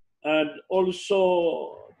 and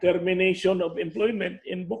also termination of employment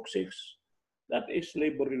in Book 6. That is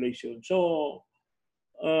labor relations. So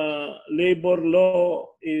labor law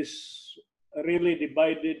is really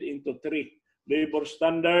divided into three: labor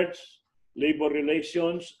standards, labor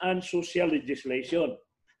relations, and social legislation.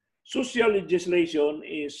 Social legislation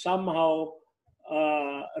is somehow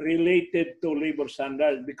related to labor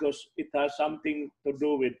standards because it has something to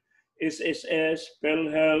do with SSS,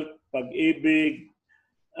 PhilHealth, Pag-ibig,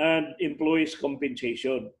 and employees'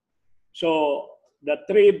 compensation. So the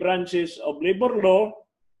three branches of labor law,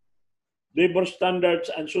 labor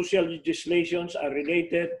standards, and social legislations are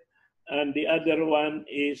related, and the other one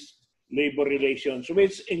is labor relations,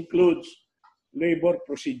 which includes labor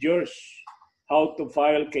procedures, how to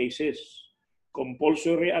file cases,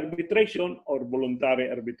 compulsory arbitration or voluntary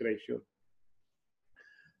arbitration.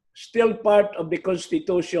 Still part of the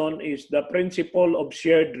Constitution is the principle of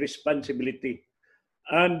shared responsibility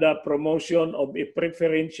and the promotion of a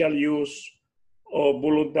preferential use of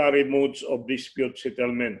voluntary modes of dispute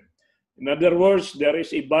settlement. In other words, there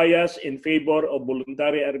is a bias in favor of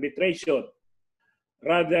voluntary arbitration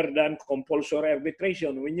rather than compulsory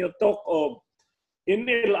arbitration. When you talk of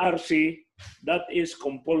NLRC, that is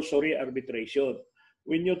compulsory arbitration.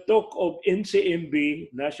 When you talk of NCMB,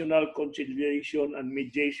 National Conciliation and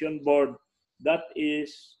Mediation Board, that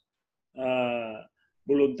is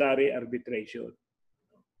voluntary arbitration.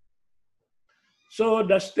 So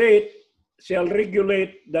the state shall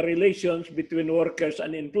regulate the relations between workers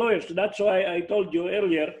and employers. That's why I told you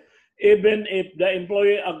earlier, even if the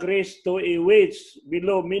employee agrees to a wage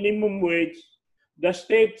below minimum wage, the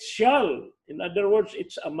state shall, in other words,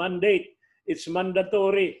 it's a mandate, it's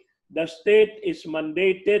mandatory. The state is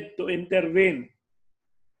mandated to intervene.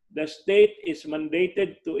 The state is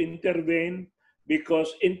mandated to intervene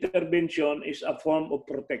because intervention is a form of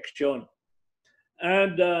protection.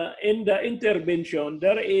 And in the intervention,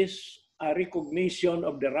 there is a recognition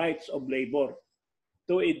of the rights of labor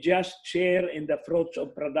to a just share in the fruits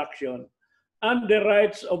of production and the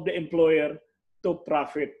rights of the employer to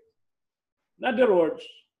profit. In other words,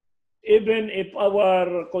 even if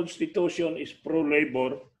our constitution is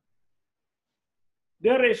pro-labor,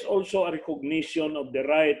 there is also a recognition of the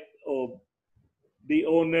right of the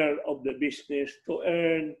owner of the business to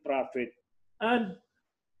earn profit and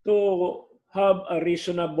to have a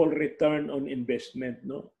reasonable return on investment,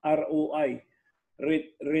 no? ROI,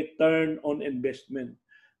 return on investment,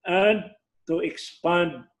 and to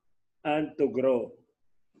expand and to grow.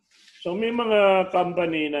 So may mga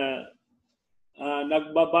company na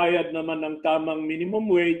nagbabayad naman ng tamang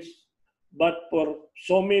minimum wage, but for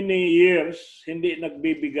so many years, hindi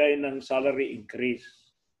nagbibigay ng salary increase.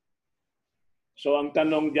 So ang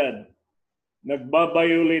tanong dyan,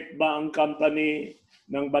 nagbabiolate ba ang company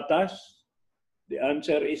ng batas? The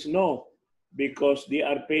answer is no, because they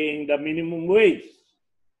are paying the minimum wage.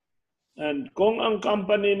 And kung ang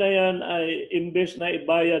company na yan ay imbes na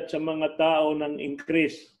ibayad sa mga tao ng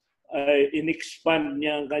increase, ay in-expand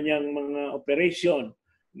niya ang kanyang mga operation,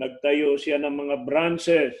 nagtayo siya ng mga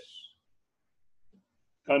branches,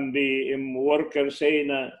 can the worker say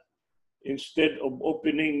na instead of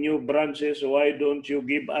opening new branches, why don't you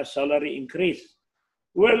give us salary increase?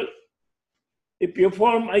 Well, if you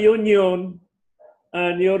form a union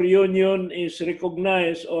and your union is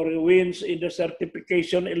recognized or wins in the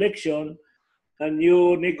certification election and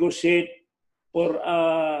you negotiate for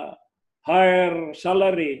a higher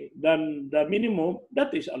salary than the minimum,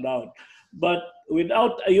 that is allowed. But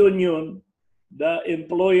without a union, the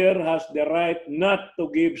employer has the right not to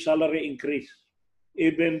give salary increase,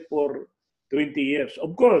 even for 20 years.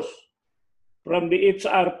 Of course, from the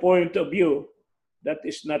HR point of view, that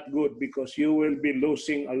is not good because you will be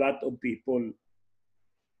losing a lot of people.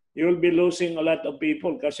 You will be losing a lot of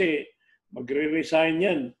people kasi magre-resign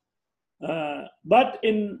yan. But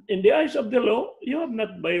in the eyes of the law, you have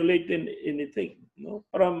not violated anything. No?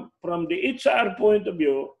 From the HR point of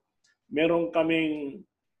view, meron kaming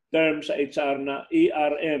term sa HR na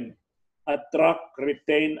ERM, attract,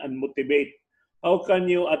 retain, and motivate. How can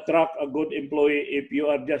you attract a good employee if you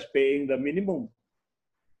are just paying the minimum?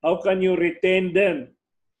 How can you retain them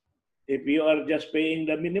if you are just paying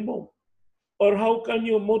the minimum? Or how can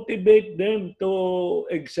you motivate them to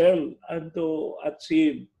excel and to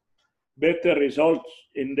achieve better results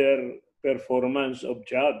in their performance of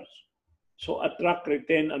jobs? So attract,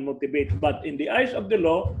 retain, and motivate. But in the eyes of the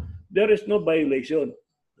law, there is no violation.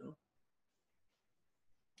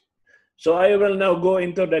 So I will now go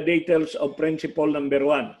into the details of principle number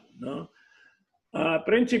 1. No?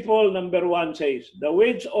 Principle number 1 says, the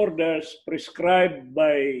wage orders prescribed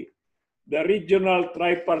by the Regional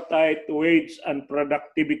Tripartite Wage and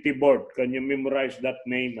Productivity Board. Can you memorize that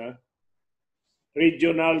name? Huh?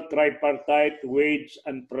 Regional Tripartite Wage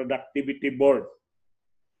and Productivity Board.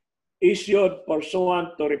 Issued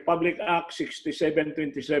pursuant to Republic Act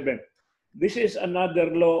 6727. This is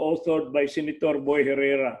another law authored by Senator Boy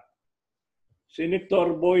Herrera.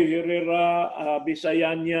 Senator Boy Herrera,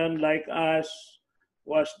 Bisayanian like us,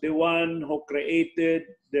 was the one who created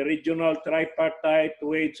the Regional Tripartite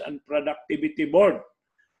Wage and Productivity Board.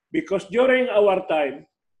 Because during our time,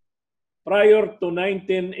 prior to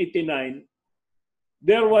 1989,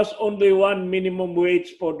 there was only one minimum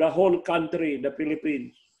wage for the whole country, the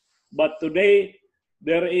Philippines. But today,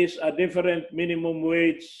 there is a different minimum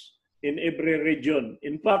wage in every region.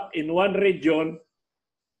 In fact, in one region,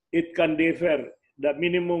 it can differ. The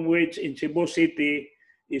minimum wage in Cebu City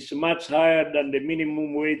is much higher than the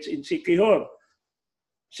minimum wage in Siquijor.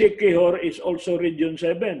 Siquijor is also Region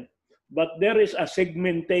 7. But there is a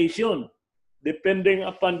segmentation depending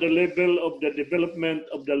upon the level of the development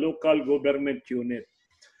of the local government unit.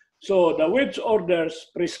 So the wage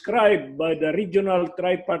orders prescribed by the Regional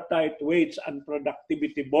Tripartite Wage and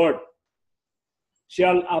Productivity Board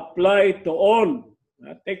shall apply to all.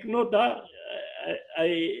 Take note,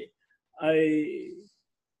 I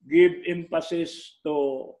give emphasis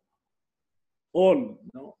to all.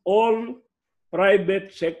 No? All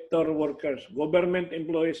private sector workers. Government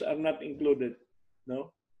employees are not included.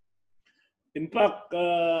 No? In fact,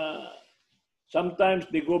 sometimes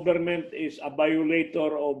the government is a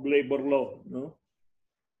violator of labor law. No?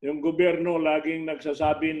 Yung gobyerno laging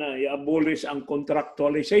nagsasabi na i-abolish ang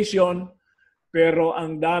contractualization, pero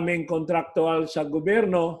ang daming contractual sa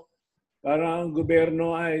gobyerno, para ang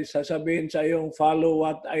gobyerno ay sasabihin sa iyong follow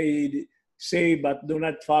what I say but do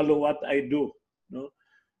not follow what I do. No?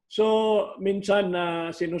 So, minsan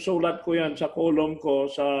na sinusulat ko yan sa column ko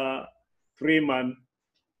sa Freeman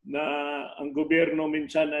na ang gobyerno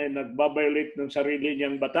minsan ay nagbabiolate ng sarili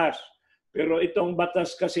niyang batas. Pero itong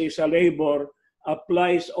batas kasi sa labor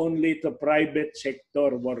applies only to private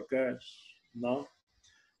sector workers. No?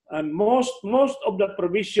 And most of the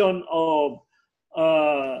provision of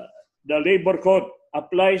the labor code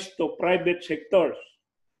applies to private sectors.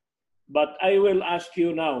 But I will ask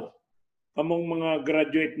you now, kamong mga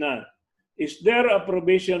graduate na, is there a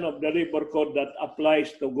provision of the labor code that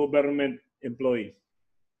applies to government employees?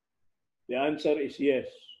 The answer is yes.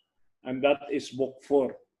 And that is Book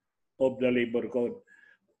 4 of the labor code.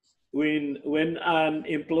 When an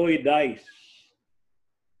employee dies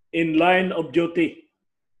in line of duty,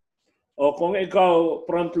 o kung ikaw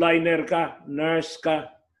frontliner ka, nurse ka,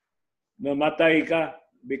 namatay ka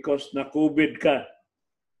because na-COVID ka,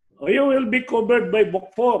 you will be covered by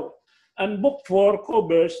Book 4. And Book 4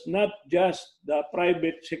 covers not just the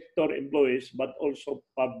private sector employees, but also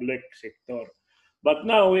public sector. But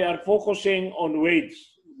now we are focusing on wage.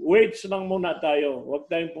 Wage lang muna tayo. Huwag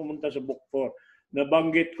tayong pumunta sa Book 4.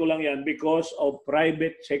 Nabanggit ko lang yan because of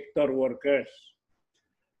private sector workers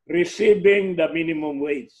receiving the minimum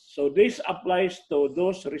wage. So this applies to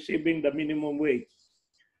those receiving the minimum wage,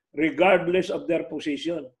 regardless of their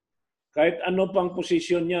position. Kahit ano pang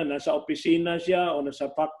posisyon niya, nasa opisina siya o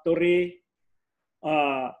nasa factory,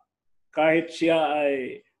 kahit siya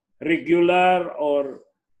ay regular or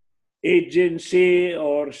agency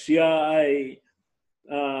or siya ay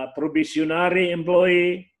probationary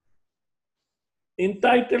employee,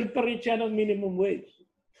 entitled pa rin siya ng minimum wage.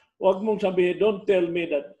 Huwag mong sabihin, don't tell me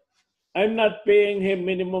that I'm not paying him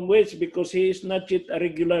minimum wage because he is not yet a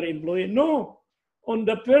regular employee. No. On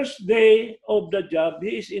the first day of the job,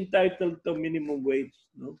 he is entitled to minimum wage.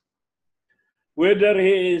 No? Whether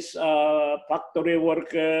he is a factory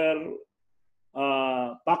worker,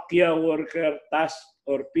 pakya worker, task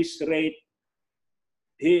or piece rate,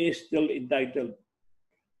 he is still entitled.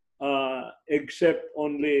 Except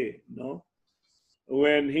only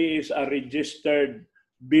when he is a registered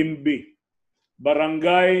BIMBI,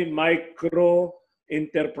 Barangay Micro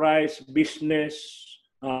Enterprise Business,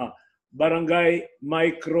 Barangay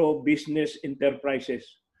Micro Business Enterprises.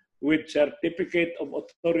 with certificate of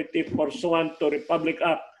authority pursuant to Republic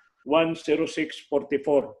Act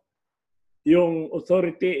 10644. Yung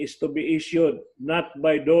authority is to be issued not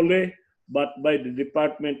by DOLE but by the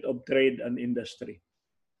Department of Trade and Industry.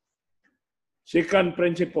 Second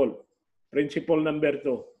principle, principle number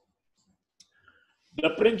 2.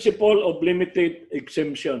 The principle of limited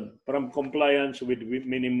exemption from compliance with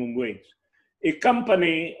minimum wage. A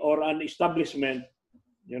company or an establishment,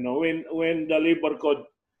 when the labor code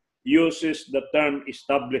uses the term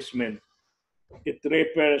establishment, it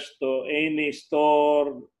refers to any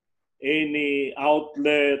store, any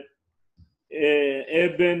outlet,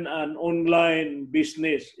 even an online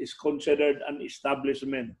business is considered an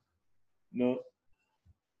establishment. No?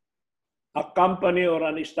 A company or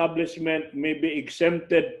an establishment may be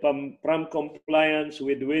exempted from compliance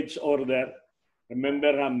with wage order.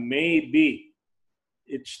 Remember, maybe.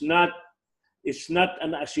 It's not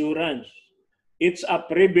an assurance. It's a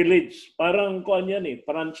privilege. Parang kuan yan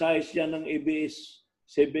franchise yan ng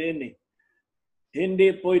ABS-CBN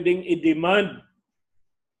Hindi pwedeng i-demand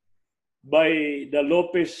by the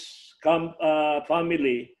Lopez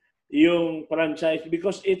family yung franchise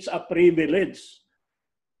because it's a privilege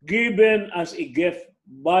given as a gift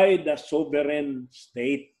by the sovereign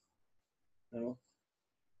state. No?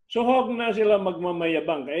 So huwag na sila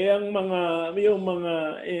magmamayabang. Kaya yung mga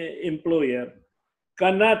employer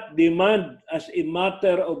cannot demand as a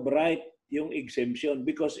matter of right yung exemption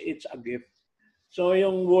because it's a gift. So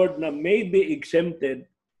yung word na may be exempted,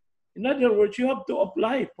 in other words, you have to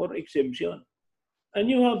apply for exemption.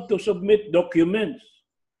 And you have to submit documents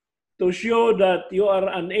to show that you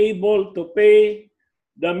are unable to pay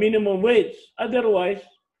the minimum wage. Otherwise,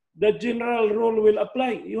 the general rule will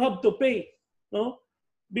apply. You have to pay. No?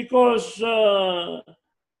 Because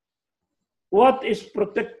what is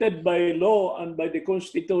protected by law and by the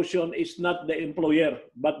Constitution is not the employer,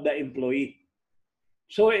 but the employee.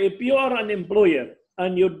 So if you are an employer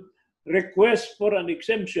and you request for an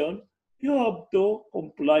exemption, you have to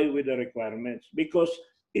comply with the requirements because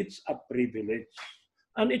it's a privilege.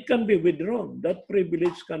 And it can be withdrawn. That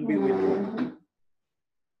privilege can be withdrawn.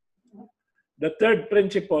 The third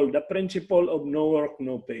principle, the principle of no work,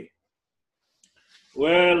 no pay.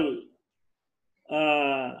 Well,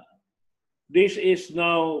 this is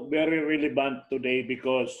now very relevant today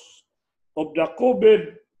because of the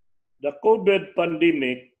COVID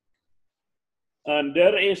pandemic, and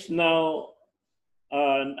there is now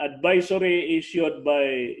an advisory issued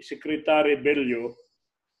by Secretary Bello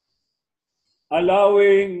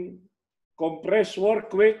allowing compressed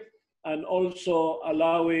work week and also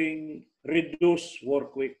allowing reduced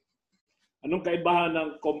work week. Anong kaibahan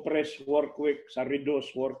ng compressed work week sa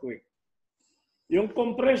reduced work week? Yung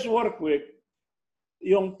compressed work week,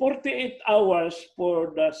 yung 48 hours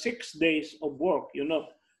for the 6 days of work,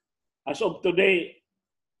 as of today,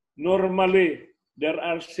 normally there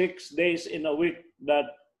are 6 days in a week that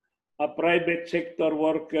a private sector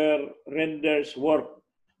worker renders work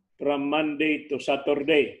from Monday to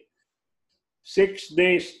Saturday. 6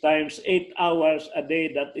 days times 8 hours a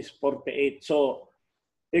day, that is 48. So,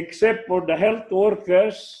 except for the health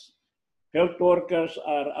workers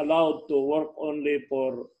are allowed to work only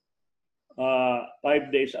for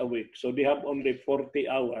 5 days a week. So, they have only 40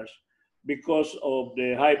 hours because of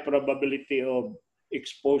the high probability of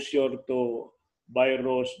exposure to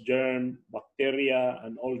virus, germ, bacteria,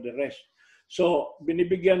 and all the rest. So,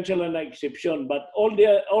 binibigyan sila na exception, but all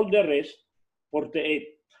the rest,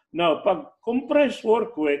 48. Now, pag compressed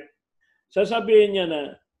work week, sasabihin niya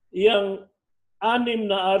na, yung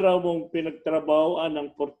 6 na araw mong pinagtrabahoan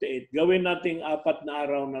ng 48, gawin nating 4 na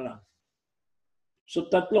araw na lang.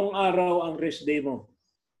 So, 3 araw ang rest day mo.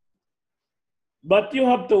 But you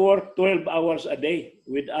have to work 12 hours a day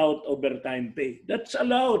without overtime pay. That's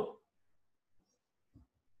allowed.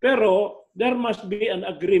 Pero, there must be an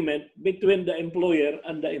agreement between the employer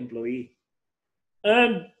and the employee.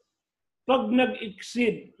 And, pag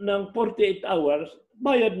nag-exceed ng 48 hours,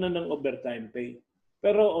 bayad na ng overtime pay.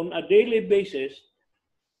 Pero on a daily basis,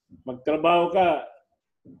 magtrabaho ka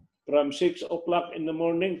from 6 o'clock in the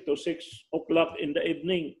morning to 6 o'clock in the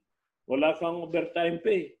evening. Wala kang overtime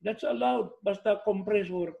pay. That's allowed. Basta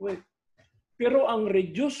compressed work week. Pero ang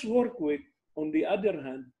reduced work week, on the other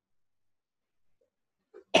hand,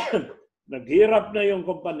 naghirap na yung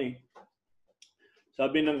company.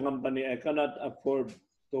 Sabi ng company, I cannot afford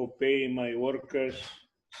to pay my workers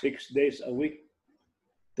 6 days a week.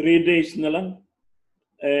 3 days na lang.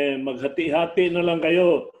 Maghati-hati na lang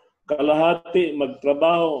kayo. Kalahati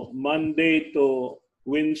magtrabaho Monday to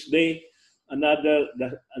Wednesday.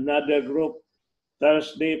 Another group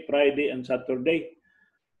Thursday, Friday, and Saturday.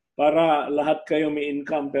 para lahat kayo may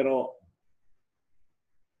income, pero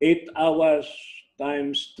 8 hours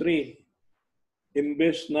times 3,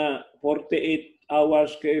 imbes na 48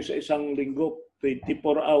 hours kayo sa isang linggo,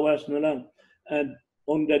 24 hours na lang. And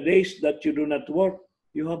on the days that you do not work,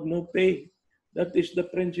 you have no pay. That is the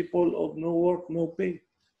principle of no work, no pay.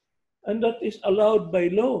 And that is allowed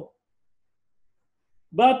by law.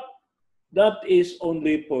 But that is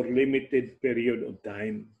only for limited period of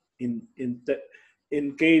time in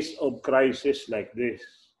case of crisis like this.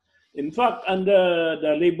 In fact, under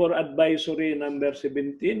the Labor Advisory number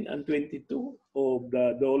 17 and 22 of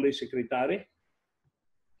the DOLE Secretary,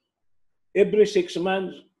 every 6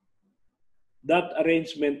 months, that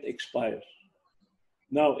arrangement expires.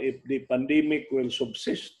 Now, if the pandemic will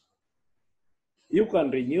subsist, you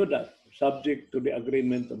can renew that, subject to the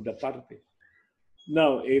agreement of the parties.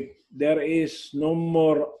 Now, if there is no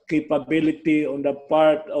more capability on the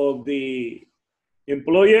part of the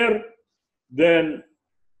employer, then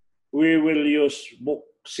we will use Book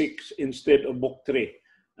 6 instead of Book 3.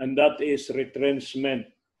 And that is retrenchment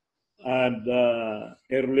and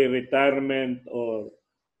early retirement or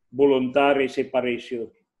voluntary separation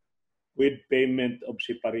with payment of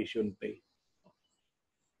separation pay.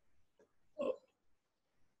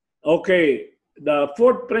 Okay. The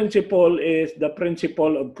fourth principle is the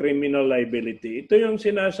principle of criminal liability. Ito yung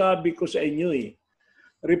sinasabi ko sa inyo eh.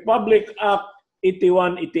 Republic Act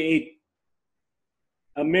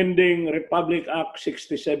 8188, amending Republic Act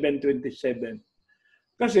 6727.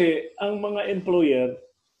 Kasi ang mga employer,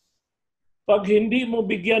 pag hindi mo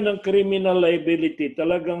bigyan ng criminal liability,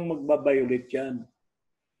 talagang magbabiolate yan.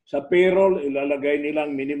 Sa payroll, ilalagay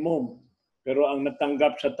nilang minimum. Pero ang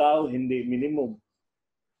natanggap sa tao, hindi minimum.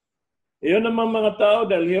 Iyon naman mga tao,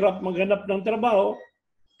 dahil hirap maghanap ng trabaho,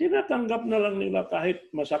 tinatanggap na lang nila kahit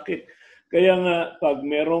masakit. Kaya nga, pag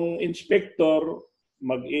merong inspector,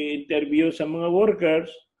 mag-i-interview sa mga workers,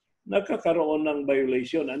 nagkakaroon ng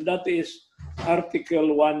violation. And that is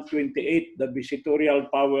Article 128, the visitorial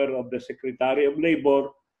power of the Secretary of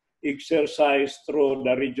Labor, exercised through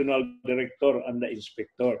the regional director and the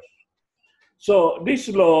inspectors. So,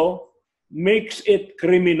 this law makes it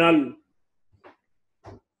criminal.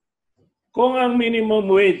 Kung ang minimum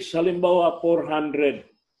wage, halimbawa 400,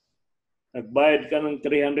 nagbayad ka ng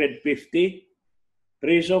 350,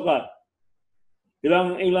 preso ka.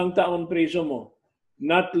 Ilang taon preso mo?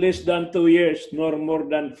 Not less than 2 years, nor more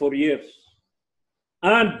than 4 years.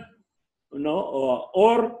 And,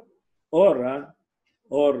 or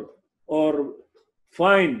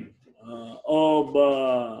fine of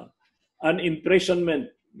an imprisonment.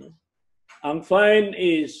 Ang fine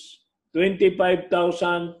is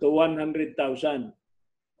 25,000 to 100,000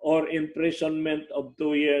 or imprisonment of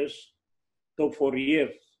 2 years to 4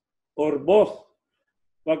 years or both.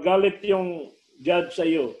 Pag galit yung judge sa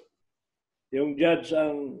iyo, yung judge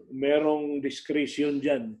ang merong discretion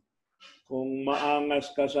dyan. Kung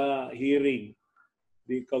maangas ka sa hearing,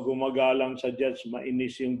 di ka gumagalang sa judge,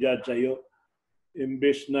 mainis yung judge sa iyo,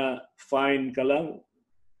 imbes na fine ka lang,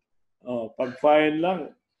 pag fine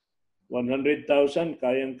lang, 100,000,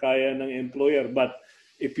 kayang-kaya ng employer. But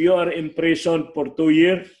if you are imprisoned for 2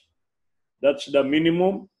 years, that's the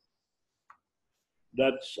minimum.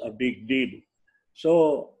 That's a big deal.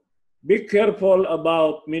 So, be careful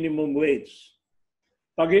about minimum wage.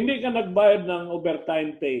 Pag hindi ka nagbayad ng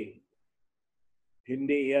overtime pay,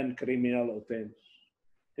 hindi yan criminal offense.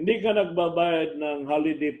 Hindi ka nagbabayad ng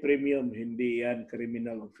holiday premium, hindi yan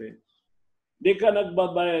criminal offense. Hindi ka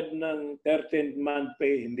nagbabayad ng 13th month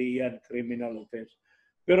pay, hindi yan criminal offense.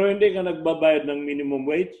 Pero hindi ka nagbabayad ng minimum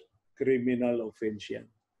wage, criminal offense yan.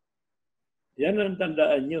 Yan ang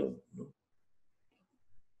tandaan nyo.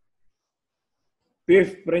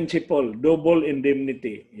 Fifth principle, double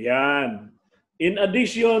indemnity. Yan. In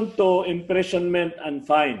addition to imprisonment and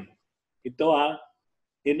fine. Ito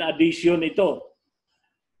in addition ito.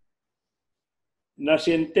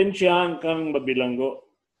 Nasentensyahan kang mabilanggo.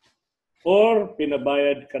 Or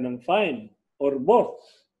pinabayad ka ng fine, or both.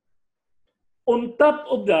 On top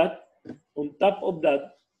of that,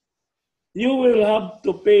 you will have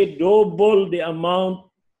to pay double the amount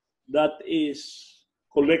that is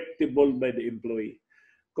collectible by the employee.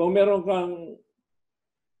 Kung meron kang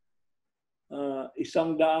 100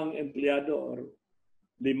 empleyado or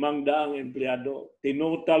 500 empleyado,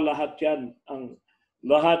 tinutal lahat yan, ang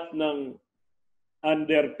lahat ng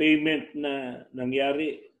underpayment na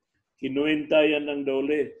nangyari, kinuwenta yan ng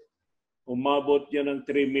DOLE, umabot yan ng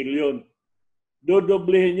 3 million.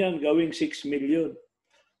 Dodoblehin yan, gawing 6 million.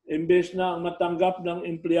 Imbes na ang matanggap ng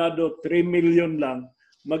empleyado 3 million lang,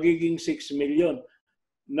 magiging 6 million.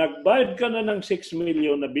 Nagbayad ka na ng 6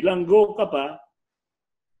 million, na bilanggo ka pa,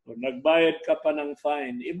 o nagbayad ka pa ng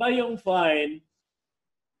fine. Iba yung fine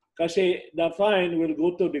kasi the fine will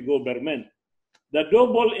go to the government. The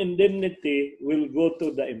double indemnity will go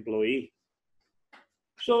to the employee.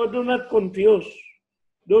 So do not confuse.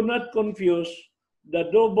 Do not confuse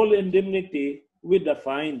the double indemnity with the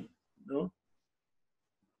fine. No?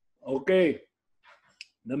 Okay.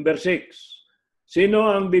 Number 6. Sino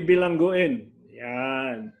ang bibilangguin?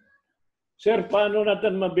 Yan. Sir, paano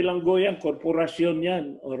natin mabilanggo yan? Korporasyon yan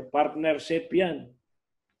or partnership yan.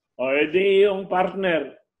 O edi yung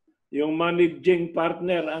partner, yung managing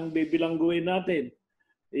partner ang bibilangguin natin.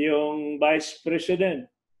 Yung vice president,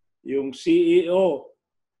 yung CEO.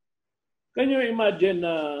 Can you imagine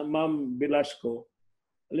na Ma'am Velasco,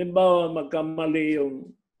 halimbawa magkamali yung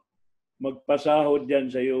magpasahod dyan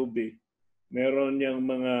sa UB, meron yung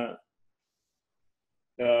mga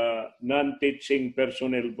non-teaching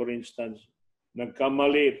personnel, for instance,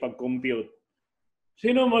 nagkamali pag-compute.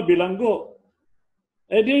 Sino mabilanggo?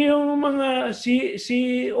 E di yung mga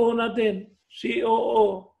CEO natin,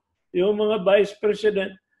 COO, yung mga vice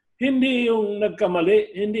president, hindi yung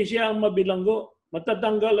nagkamali, hindi siya ang mabilanggo.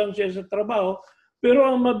 Matatanggal lang siya sa trabaho, pero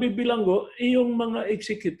ang mabibilanggo ay yung mga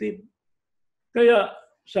executive. Kaya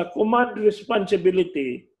sa command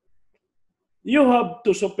responsibility, you have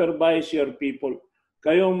to supervise your people.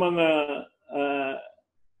 Kayong mga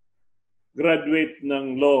graduate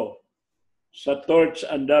ng law, sa torts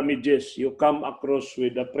and damages, you come across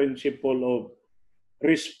with the principle of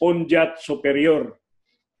respondeat superior.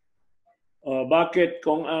 Bakit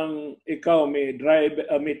kung ang ikaw may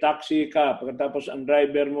taxi ka, pagkatapos ang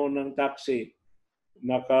driver mo ng taxi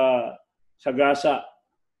nakasagasa,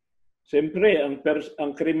 siyempre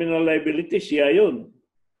ang criminal liability siya yun.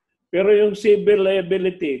 Pero yung civil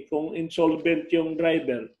liability, kung insolvent yung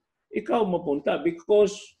driver, ikaw mapunta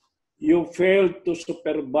because you failed to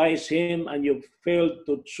supervise him and you failed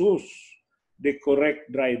to choose the correct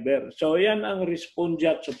driver. So yan ang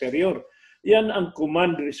respondeat superior. Yan ang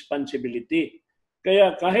command responsibility.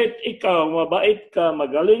 Kaya kahit ikaw, mabait ka,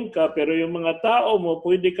 magaling ka, pero yung mga tao mo,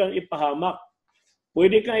 pwede kang ipahamak.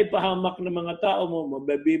 Pwede kang ipahamak ng mga tao mo,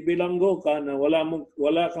 mabibilanggo ka na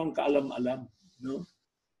wala kang kaalam-alam. No?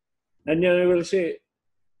 And you will say,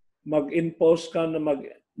 mag-impose ka na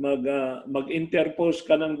mag-interpose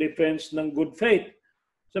ka ng defense ng good faith.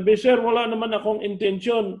 Sabi, sir, wala naman akong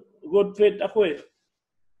intensyon. Good faith ako eh.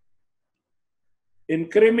 In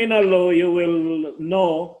criminal law, you will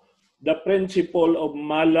know the principle of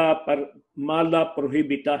mala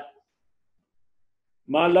prohibita.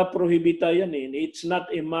 Mala prohibita yan eh. It's not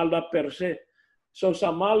a mala per se. So sa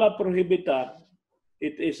mala prohibita,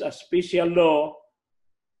 it is a special law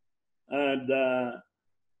and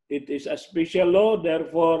it is a special law,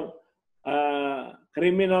 therefore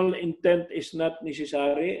criminal intent is not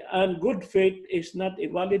necessary and good faith is not a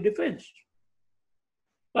valid defense.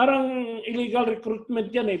 Parang illegal recruitment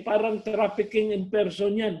yan eh. Parang trafficking in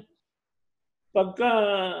person yan.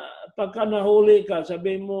 Pagka nahuli ka,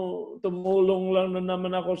 sabi mo, tumulong lang na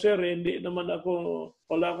naman ako, sir. Hindi naman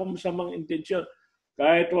wala akong masamang intensyon.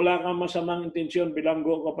 Kahit wala kang masamang intensyon,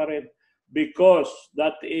 bilanggo ka pa rin. Because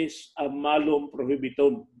that is a malum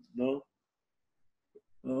prohibitum. No?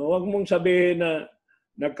 Huwag mong sabihin na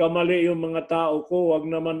nagkamali yung mga tao ko, huwag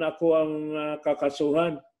naman ako ang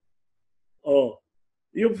kakasuhan.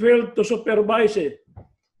 You failed to supervise it.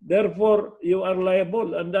 Therefore, you are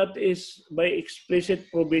liable. And that is by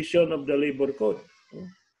explicit provision of the labor code.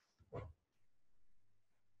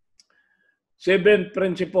 7th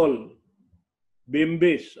principle,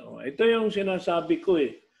 BIMBIS. Ito yung sinasabi ko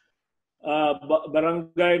eh.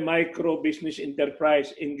 Barangay micro business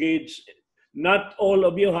enterprise engage. Not all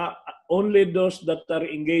of you, only those that are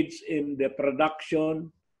engaged in the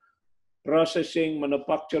production, processing,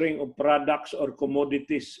 manufacturing of products or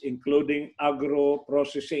commodities, including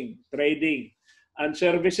agro-processing, trading, and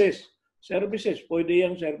services. Services, pwede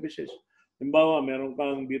yung services. Halimbawa, meron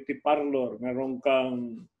kang beauty parlor, meron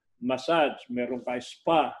kang massage, meron kang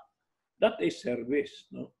spa. That is service.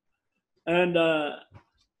 No? And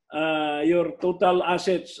your total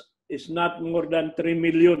assets is not more than 3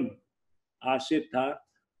 million asset, ha?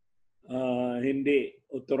 Hindi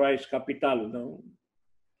authorized capital. No?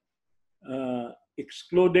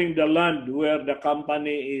 Excluding the land where the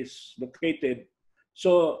company is located.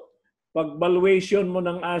 So, pag valuation mo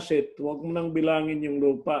ng asset, huwag mo nang bilangin yung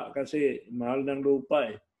lupa kasi mahal ng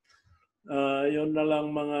lupa eh. Yun na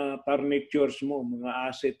lang mga furnitures mo, mga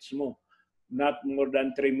assets mo. Not more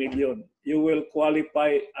than 3 million. You will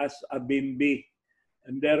qualify as a BIMBI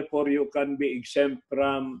and therefore you can be exempt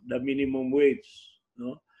from the minimum wage.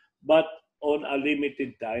 No? But on a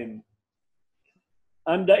limited time.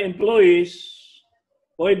 And the employees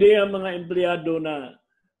Pwede ang mga empleyado na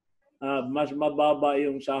mas mababa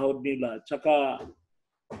yung sahod nila. Tsaka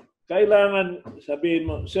kailangan sabihin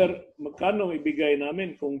mo, sir, magkano ibigay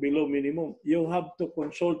namin kung below minimum? You have to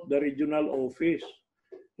consult the regional office.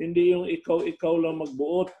 Hindi yung ikaw lang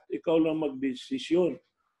magbuot, ikaw lang magdesisyon.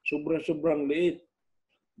 Sobrang liit.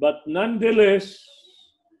 But nonetheless,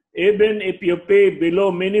 even if you pay below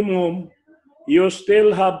minimum, you still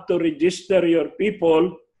have to register your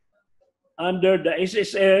people under the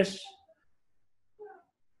SSS,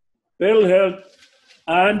 PhilHealth,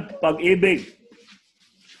 and Pag-ibig.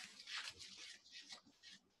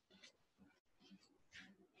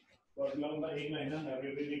 Huwag lang maingay na,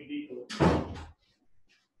 naririnig dito.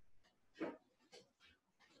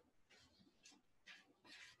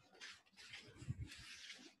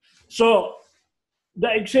 So, the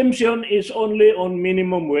exemption is only on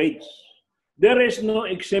minimum wage. There is no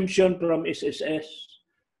exemption from SSS.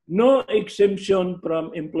 No exemption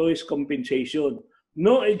from employees' compensation.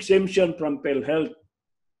 No exemption from PhilHealth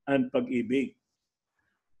and Pag-ibig.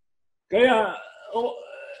 Kaya,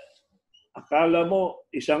 akala mo,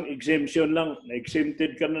 isang exemption lang,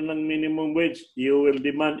 exempted ka na ng minimum wage, you will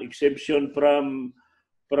demand exemption from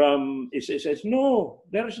SSS. No,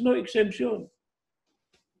 there is no exemption.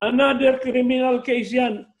 Another criminal case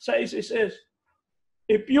yan sa SSS.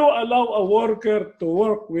 If you allow a worker to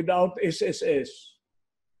work without SSS,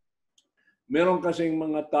 meron kasing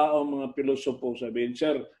mga tao, mga pilosopo sabihin,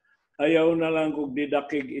 sir, ayaw na lang kung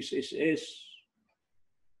didakig SSS.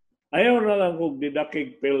 Ayaw na lang kung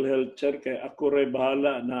didakig PhilHealth, sir, kaya ako rin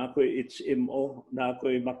bahala na ako'y HMO, na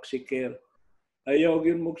ako'y MaxiCare. Ayaw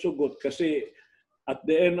yun magsugot kasi at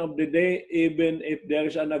the end of the day, even if there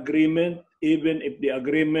is an agreement, even if the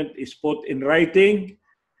agreement is put in writing,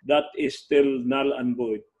 that is still null and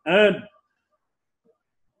void. And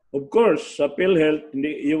of course, sa PhilHealth,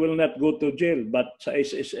 you will not go to jail, but sa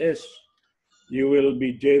SSS, you will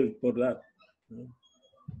be jailed for that.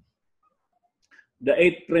 The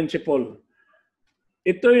eighth principle.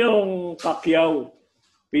 Ito yung Pacquiao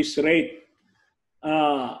piece rate.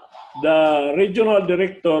 The regional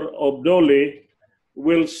director of DOLE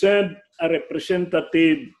will send a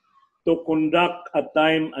representative to conduct a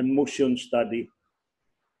time and motion study.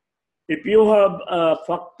 If you have a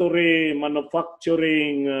factory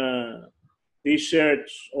manufacturing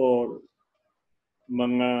t-shirts or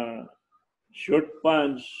mga short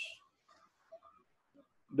pants,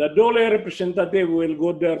 the DOLE representative will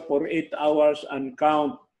go there for 8 hours and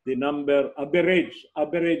count the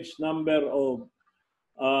average number of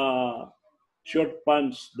short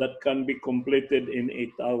pants that can be completed in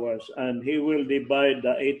 8 hours. And he will divide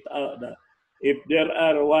the 8 hours. If there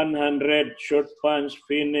are 100 short pants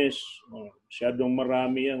finished, masyadong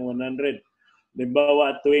marami ang 100.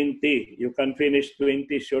 Dibawa 20, you can finish 20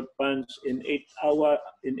 short pants in 8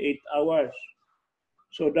 hours.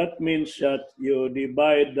 So that means that you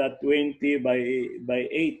divide that 20 by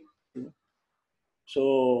 8.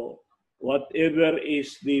 So whatever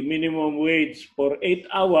is the minimum wage for 8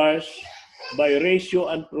 hours, by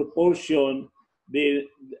ratio and proportion, the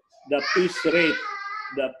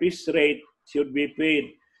piece rate should be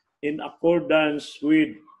paid in accordance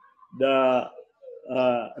with the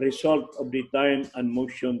result of the time and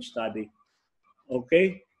motion study.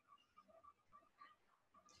 Okay?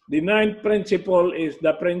 The ninth principle is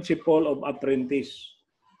the principle of apprentice.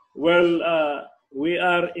 Well, we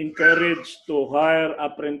are encouraged to hire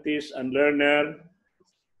apprentice and learner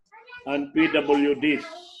and PWDs.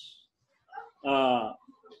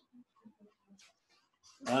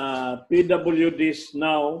 PWDs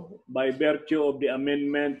now, by virtue of the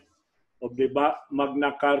amendment of the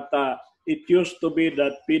Magna Carta, it used to be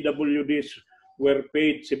that PWDs were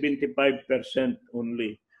paid 75%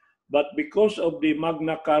 only. But because of the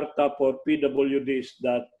Magna Carta for PWDs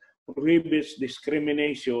that prohibits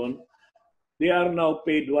discrimination, they are now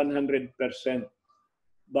paid 100%.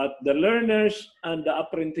 But the learners and the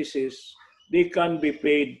apprentices, they can be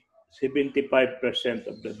paid 75%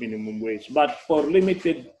 of the minimum wage, but for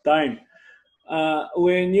limited time.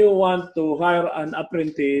 When you want to hire an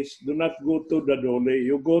apprentice, do not go to the DOLE,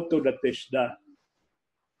 you go to the TESDA,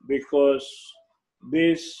 because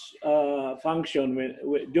this function,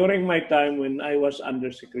 during my time when I was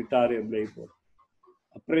Undersecretary of Labor,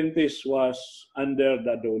 apprentice was under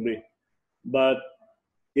the DOLE, but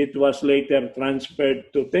it was later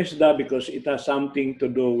transferred to TESDA because it has something to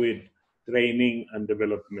do with training and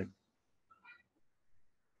development.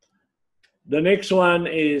 The next one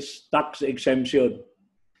is tax exemption.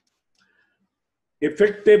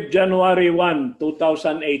 Effective January 1,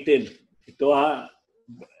 2018. Ito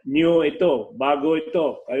new ito, bago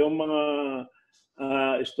ito. Kayong mga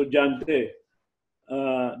estudyante,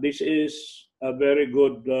 this is a very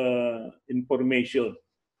good information.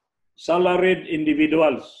 Salaried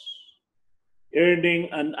individuals earning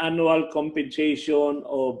an annual compensation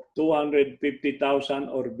of 250,000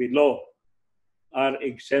 or below are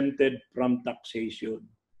exempted from taxation.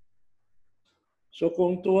 So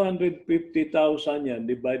kung 250,000 yan,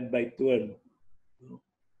 divide by 12,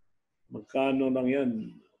 magkano lang yan?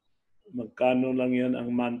 Magkano lang yan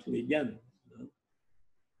ang monthly yan?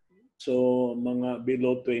 So mga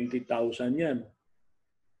below 20,000 yan.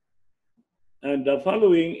 And the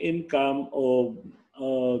following income of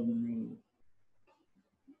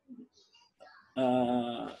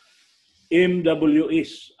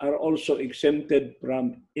MWEs are also exempted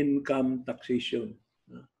from income taxation.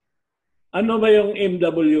 Ano ba yung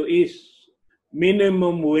MWEs?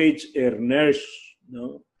 Minimum wage earners.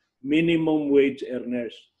 No? Minimum wage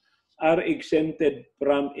earners are exempted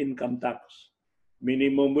from income tax.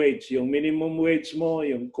 Minimum wage. Yung minimum wage mo,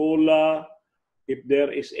 yung COLA, if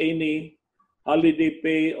there is any, holiday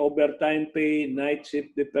pay, overtime pay, night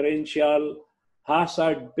shift differential,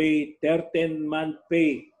 hazard pay, 13-month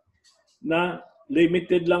pay na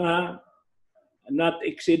limited lang ha, not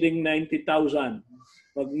exceeding 90,000.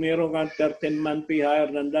 Pag meron kang 13-month pay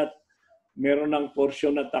higher than that, meron ng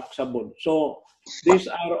portion na taxable. So, these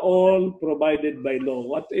are all provided by law.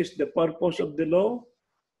 What is the purpose of the law?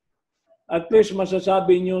 At least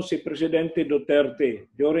masasabi nyo si Presidente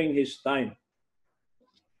Duterte during his time,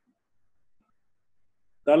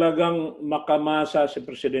 talagang makamasa si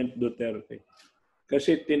President Duterte.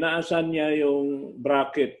 Kasi tinaasan niya yung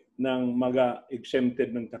bracket ng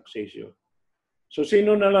exempted ng taxation. So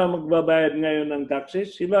sino na lang magbabayad ngayon ng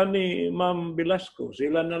taxes? Sila ni Ma'am Velasco.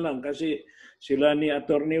 Sila na lang kasi sila ni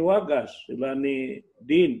Attorney Wagas, sila ni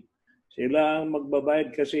Dean. Sila ang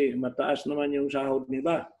magbabayad kasi mataas naman yung sahod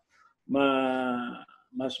nila.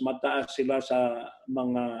 Mas mataas sila sa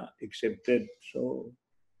mga exempted. So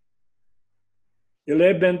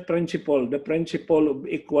 11th principle, the principle of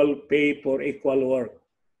equal pay for equal work.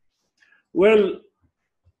 Well,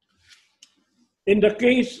 in the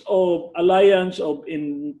case of Alliance of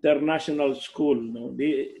International School, no,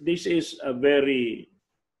 this is a very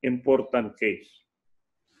important case.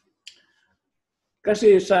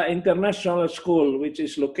 Kasi sa international school, which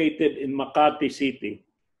is located in Makati City,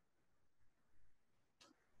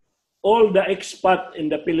 all the expat in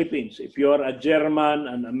the Philippines, if you are a German,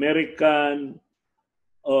 an American,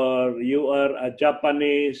 or you are a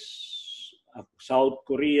Japanese, a South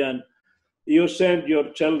Korean, you send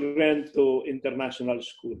your children to international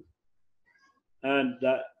school. And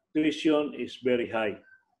the tuition is very high.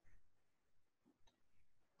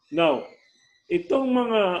 Now, itong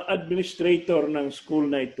mga administrator ng school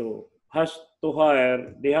na ito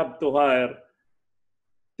they have to hire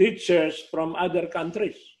teachers from other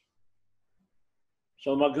countries.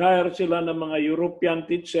 So mag-hire sila ng mga European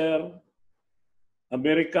teacher,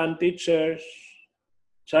 American teachers,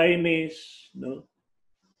 Chinese, no?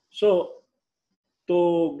 So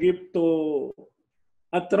to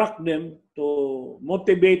attract them, to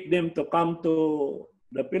motivate them to come to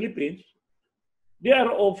the Philippines, they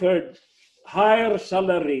are offered higher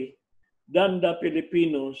salary than the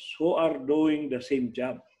Filipinos who are doing the same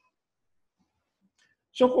job.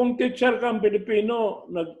 So kung teacher kang Pilipino,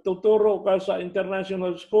 nagtuturo ka sa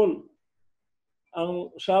international school,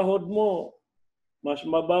 ang sahod mo mas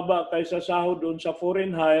mababa kaysa sahod doon sa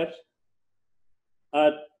foreign hires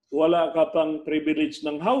at wala ka pang privilege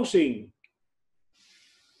ng housing.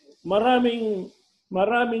 Maraming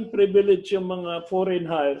privilege yung mga foreign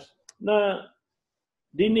hires na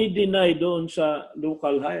dinideny doon sa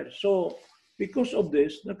local hires. So, because of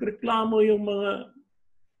this, nagreklamo yung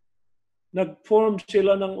nag-form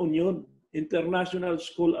sila ng union, International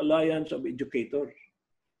School Alliance of Educators.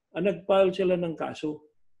 Nag-file sila ng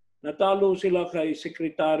kaso. Natalo sila kay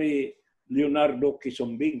Secretary Leonardo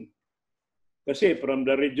Quisumbing. Kasi from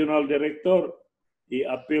the regional director,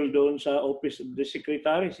 i-appeal doon sa office of the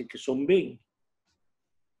secretary, si Quisumbing.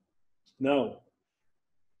 Now,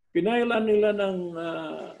 pinailan nila ng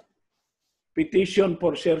petition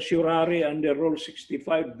for certiorari under Rule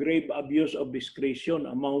 65, grave abuse of discretion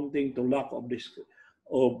amounting to lack of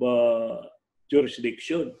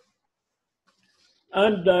jurisdiction.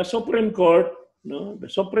 And the Supreme Court, the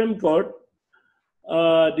Supreme Court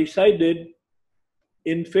decided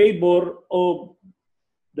in favor of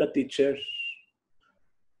the teachers.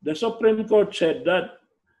 The Supreme Court said that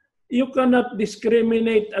you cannot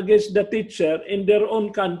discriminate against the teacher in their own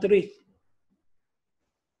country.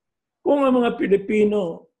 Kung ang mga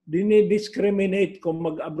Pilipino dinidiscriminate kung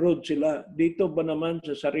mag-abroad sila, dito ba naman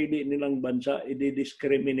sa sarili nilang bansa,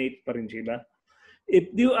 i-discriminate pa rin sila? if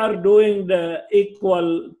you are doing the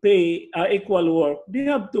equal pay, equal work, they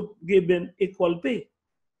have to give them equal pay.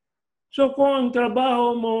 So kung ang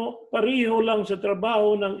trabaho mo pareho lang sa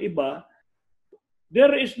trabaho ng iba,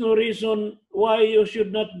 there is no reason why you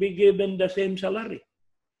should not be given the same salary.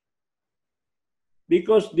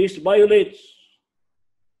 Because this violates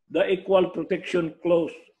the Equal Protection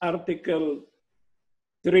Clause, Article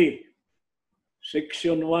 3,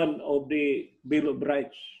 Section 1 of the Bill of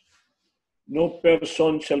Rights. No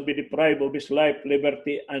person shall be deprived of his life,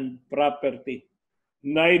 liberty, and property.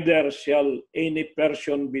 Neither shall any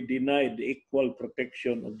person be denied equal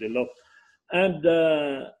protection of the law. And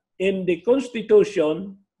in the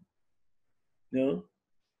Constitution,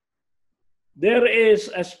 there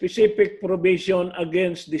is a specific provision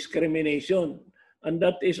against discrimination. And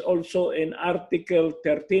that is also in Article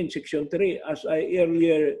 13, Section 3, as I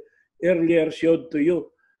earlier showed to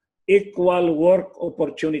you. Equal work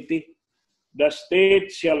opportunity. The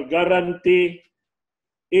state shall guarantee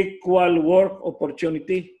equal work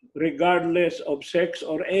opportunity regardless of sex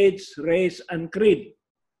or age, race, and creed.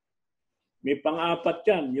 May pang-apat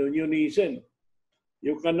yan, unionism.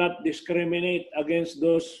 You cannot discriminate against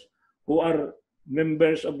those who are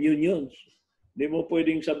members of unions. Di mo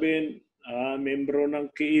pwedeng sabihin, membro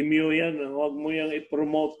ng KMU yan, huwag mo yang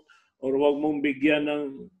i-promote or huwag mong bigyan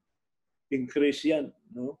ng increase yan.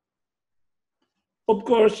 No? Of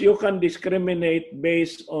course, you can discriminate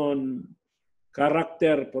based on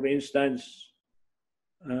character. For instance,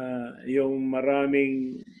 yung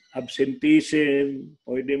maraming absenteeism,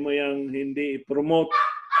 pwede mo yang hindi i-promote.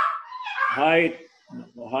 Height,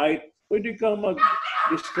 pwede kang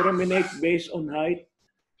mag-discriminate based on height.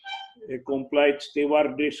 Compliant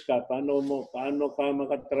stewardess ka, paano ka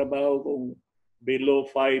makatrabaho kung below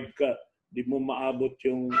 5 ka, di mo maabot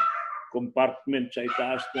yung compartment sa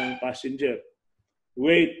itaas ng passenger.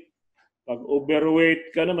 Weight, pag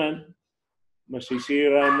overweight ka naman,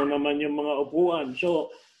 masisira mo naman yung mga upuan. So,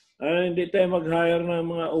 hindi tayo mag-hire ng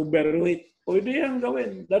mga overweight. Pwede yan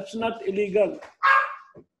gawin. That's not illegal.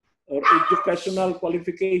 Or educational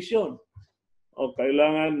qualification. O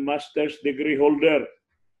kailangan master's degree holder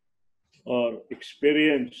or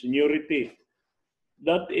experience, seniority.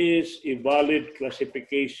 That is a valid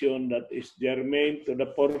classification that is germane to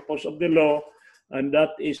the purpose of the law, and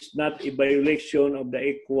that is not a violation of the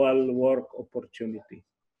equal work opportunity.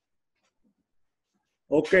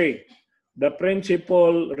 Okay, the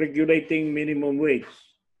principle regulating minimum wage.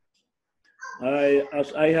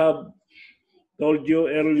 As I have told you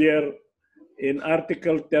earlier, in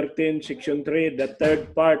Article 13, Section 3, the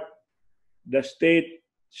third part, the state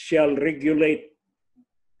shall regulate.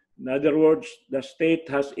 In other words, the state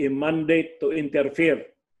has a mandate to interfere.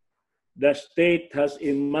 The state has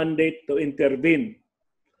a mandate to intervene,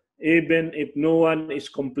 even if no one is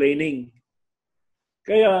complaining.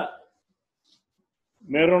 Kaya,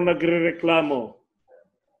 merong nagrereklamo,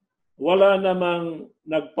 wala namang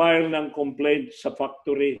nag-file ng complaint sa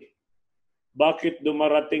factory. Bakit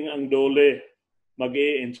dumarating ang DOLE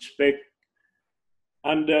mag-i-inspect?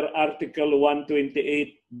 Under Article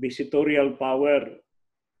 128, visitorial power.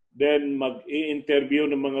 Then mag-i-interview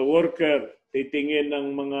ng mga worker, titingin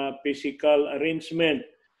ng mga physical arrangement,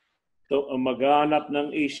 maghanap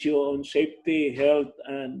ng issue on safety, health,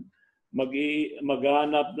 and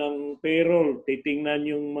maghanap ng payroll, titingnan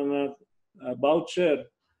yung mga voucher.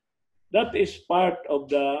 That is part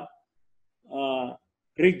of the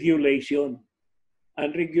regulation.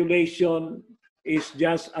 And regulation is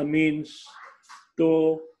just a means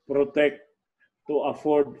to protect, to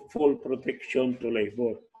afford full protection to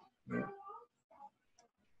labor.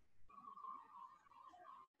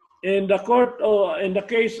 In the court, in the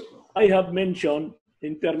case I have mentioned,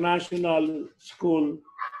 International School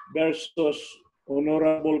versus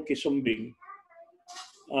Honorable Kisumbing,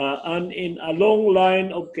 and in a long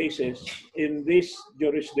line of cases in this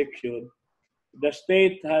jurisdiction, the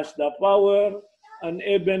state has the power and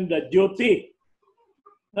even the duty,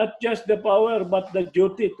 not just the power, but the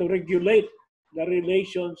duty to regulate the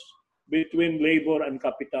relations between labor and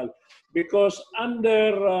capital. Because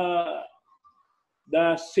under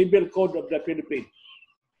the Civil Code of the Philippines,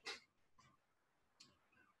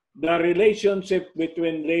 the relationship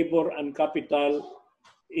between labor and capital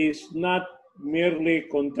is not merely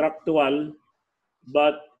contractual,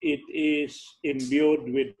 but it is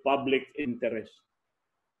imbued with public interest.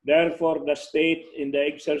 Therefore, the state, in the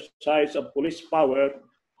exercise of police power,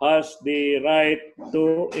 has the right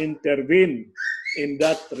to intervene in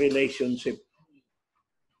that relationship.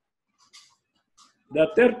 The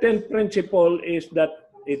 13th principle is that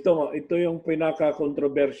ito yung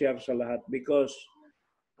pinaka-controversial sa lahat, because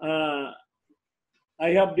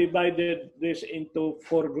I have divided this into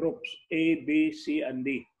 4 groups, A, B, C, and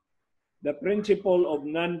D. The principle of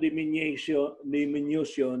non-diminution,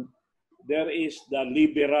 there is the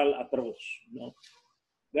liberal approach. No?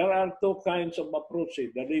 There are 2 kinds of approaches.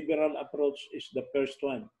 The liberal approach is the first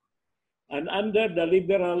one. And under the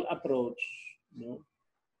liberal approach, no,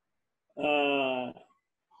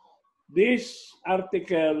 this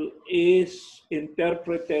article is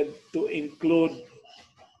interpreted to include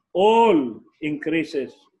all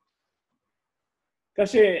increases.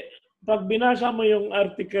 Kasi pag binasa mo yung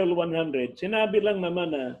Article 100, sinabi lang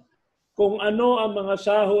naman na kung ano ang mga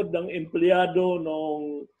sahod ng empleyado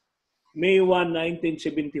noong May 1,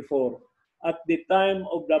 1974 at the time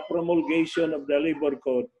of the promulgation of the Labor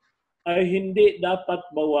Code ay hindi dapat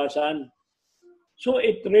bawasan. So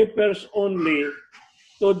it refers only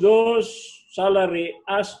to those salary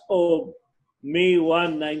as of May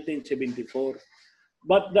 1, 1974.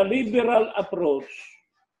 But the liberal approach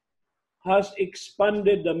has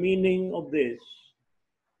expanded the meaning of this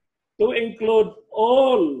to include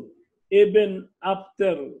all, even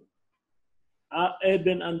until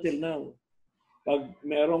now. Pag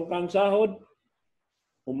meron kang sahod,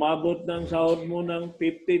 umabot ng sahod mo ng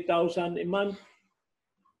 50,000 a month,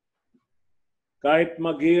 kahit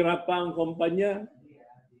maghirap pa ang kumpanya,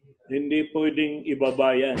 hindi pwedeng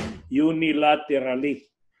ibabayan unilaterally.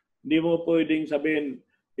 Hindi mo pwedeng sabihin,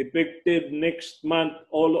 effective next month,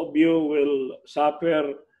 all of you will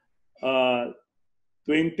suffer 20%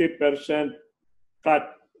 cut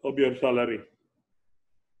of your salary.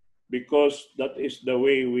 Because that is the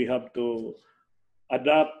way we have to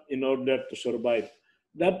adapt in order to survive.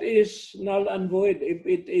 That is null and void if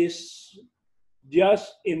it is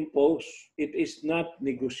just imposed. It is not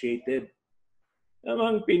negotiated.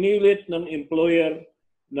 Namang pinilit ng employer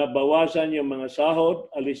na bawasan yung mga sahod,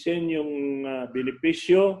 alisin yung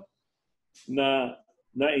benepisyo na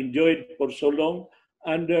enjoyed for so long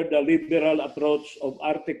under the liberal approach of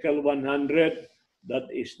Article 100, that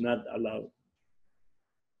is not allowed.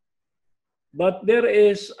 But there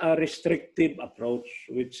is a restrictive approach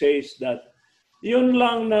which says that yun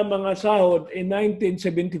lang na mga sahod in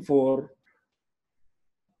 1974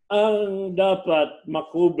 ang dapat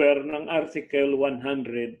makover ng Article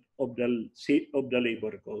 100 of the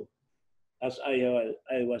Labor Code, as I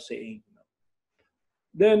was saying.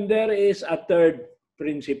 Then there is a third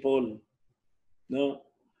principle. No?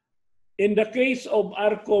 In the case of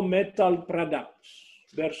Arco Metal Products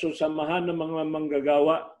versus samahan ng mga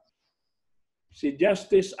manggagawa, si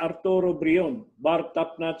Justice Arturo Brion, Bar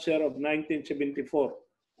Top-Notcher of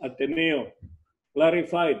 1974, Ateneo,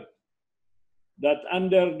 clarified that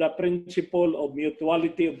under the principle of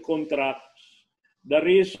mutuality of contracts, the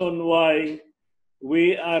reason why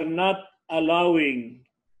we are not allowing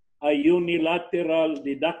a unilateral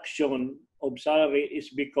deduction of salary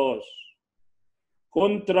is because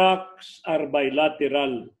contracts are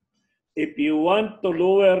bilateral. If you want to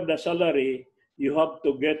lower the salary, you have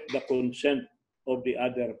to get the consent of the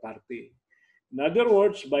other party. In other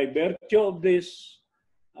words, by virtue of this,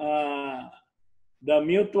 the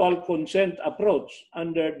mutual consent approach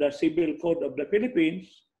under the Civil Code of the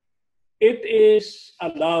Philippines, it is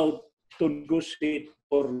allowed to negotiate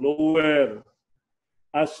for lower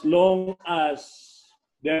as long as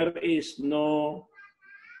there is no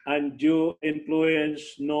undue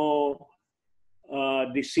influence, no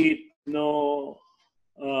deceit, no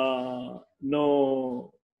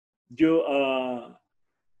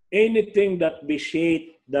anything that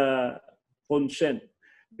vitiate the consent.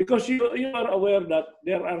 Because you are aware that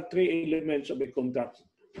there are 3 elements of a contract: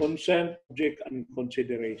 consent, object, and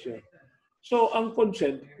consideration. So ang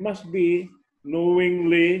consent must be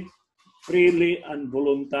knowingly, freely, and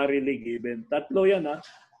voluntarily given. Tatlo yan ha.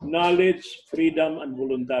 Knowledge, freedom, and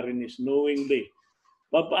voluntariness. Knowingly.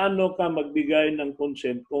 Paano ka magbigay ng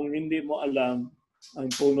consent kung hindi mo alam ang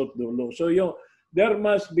punot dulo? So there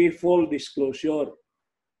must be full disclosure.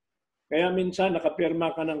 Kaya minsan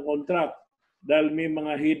nakapirma ka ng contract dahil may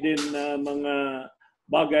mga hidden na mga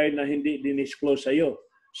bagay na hindi dinisclose sa'yo.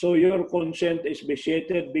 So your consent is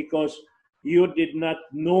vitiated because you did not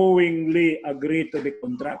knowingly agree to the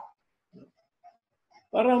contract.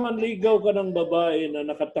 Para manligaw ka ng babae na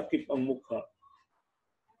nakatakip ang mukha.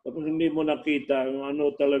 Tapos hindi mo nakita kung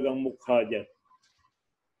ano talagang mukha dyan.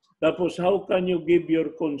 Tapos how can you give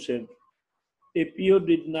your consent if you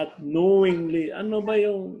did not knowingly, ano ba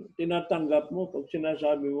yung tinatanggap mo? Pag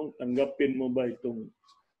sinasabi mo, tanggapin mo ba itong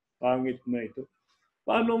pangit na ito?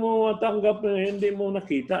 Paano mo matanggap na hindi mo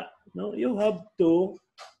nakita? No? You have to,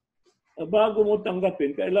 bago mo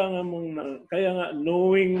tanggapin, kailangan mong, kaya nga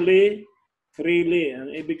knowingly, freely.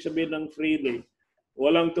 Ang ibig sabihin ng freely,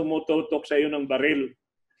 Walang tumututok sa iyo ng baril.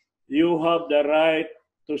 You have the right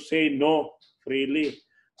to say no freely.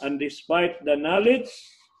 And despite the knowledge,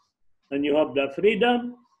 and you have the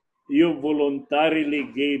freedom, you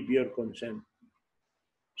voluntarily gave your consent.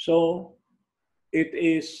 So, it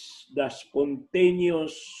is the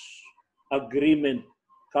spontaneous agreement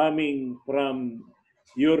coming from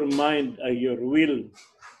your mind and your will.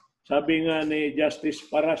 Sabi nga ni Justice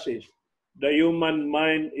Parasis, the human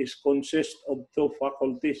mind is consist of two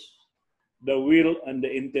faculties, the will and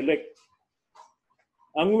the intellect.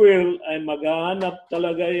 Ang will ay maghahanap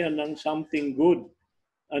talaga yan ng something good,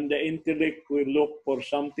 and the intellect will look for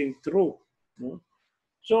something true. No?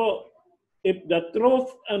 So, if the truth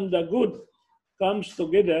and the good comes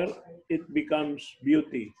together, it becomes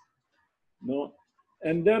beauty. No?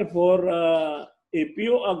 And therefore, if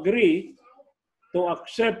you agree to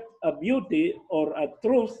accept a beauty or a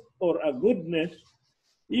truth or a goodness,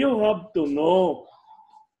 you have to know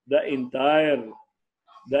the entire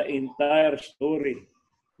story,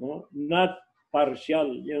 no? Not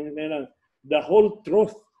partial. The whole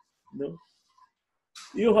truth. No?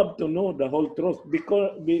 You have to know the whole truth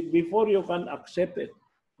before you can accept it.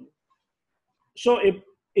 So if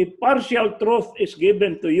partial truth is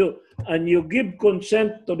given to you and you give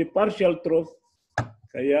consent to the partial truth,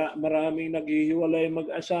 kaya maraming naghihiwalay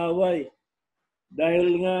mag-asawa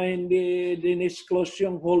dahil nga hindi dinisclose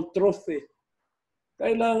yung whole truth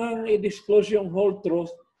Kailangan i-disclose yung whole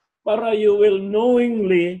truth para you will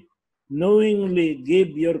knowingly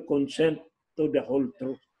give your consent to the whole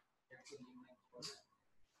truth.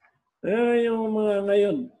 Yung mga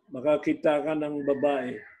ngayon, makakita ka ng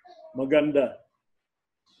babae, maganda.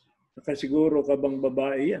 Nakasiguro ka bang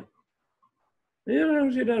babae yan? Yan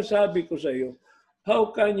ang sinasabi ko sa iyo. How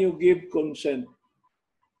can you give consent?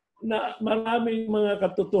 Na maraming mga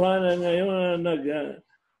katotohanan ngayon na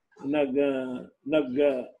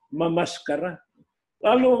mamaskara.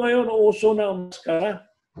 Lalo ngayon uso na ang maskara.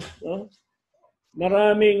 No?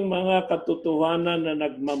 Maraming mga katotohanan na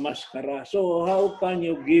nagmamaskara. So how can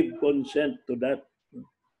you give consent to that?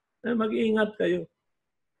 Mag-ingat kayo.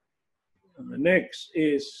 Next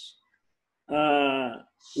is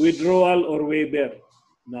withdrawal or waiver.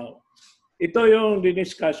 Now, ito yung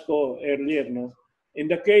diniscuss ko earlier, no? In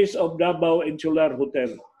the case of Davao Insular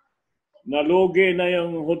Hotel, nalugi na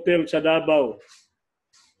yung hotel sa Davao.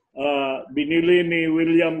 Binili ni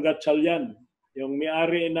William Gatchalian, yung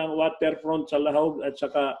may-ari ng waterfront sa Lahog at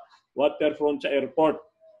saka waterfront sa airport.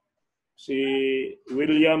 Si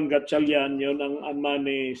William Gatchalian, yun ang ama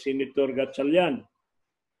ni Senator Gatchalian.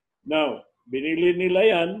 Now, binili nila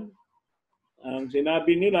yan. Ang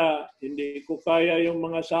sinabi nila, hindi ko kaya yung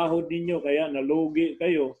mga sahod ninyo, kaya nalugi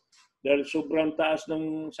kayo dahil sobrang taas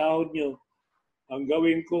ng sahod nyo. Ang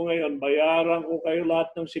gawin ko ngayon, bayaran ko kayo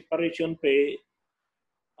lahat ng separation pay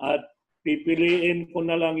at pipiliin ko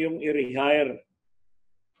na lang yung i-rehire.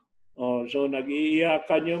 So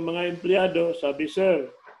nag-iiyakan yung mga empleyado. Sabi, sir,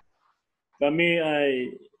 kami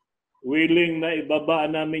ay willing na ibaba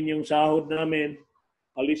namin yung sahod namin.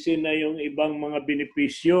 Alisin na yung ibang mga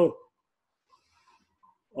benepisyo.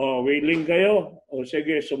 Willing kayo?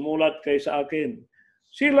 Sige, sumulat kayo sa akin.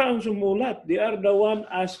 Sila ang sumulat. They are the one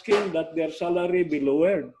asking that their salary be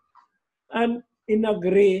lowered. And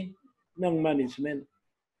inagree ng management.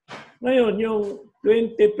 Ngayon, yung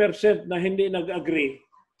 20% na hindi nag-agree,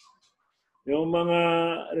 yung mga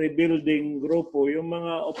rebuilding grupo, yung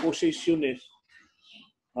mga oppositionist,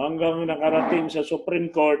 hanggang nakarating sa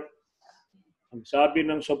Supreme Court, ang sabi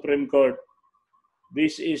ng Supreme Court,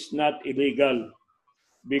 this is not illegal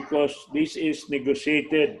because this is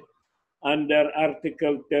negotiated under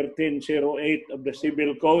Article 1308 of the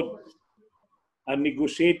Civil Code, a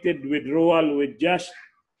negotiated withdrawal with just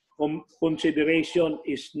consideration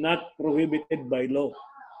is not prohibited by law.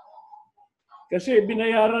 Kasi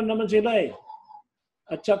binayaran naman sila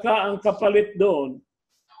At saka ang kapalit doon,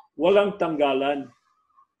 walang tanggalan.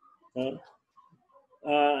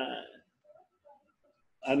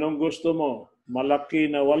 Anong gusto mo? Malaki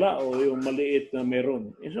na wala o yung maliit na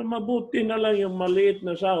meron? So mabuti na lang yung maliit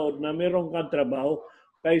na sahod na meron kang trabaho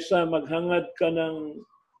kaysa maghangad ka ng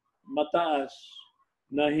mataas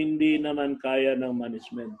na hindi naman kaya ng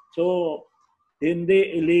management. So,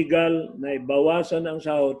 hindi illegal na ibawasan ang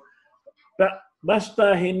sahod.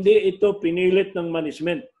 Basta hindi ito pinilit ng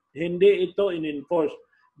management. Hindi ito in-enforce.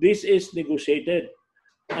 This is negotiated.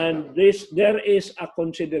 And there is a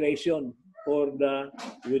consideration for the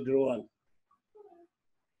withdrawal.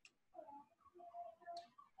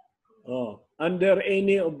 Under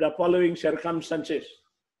any of the following circumstances,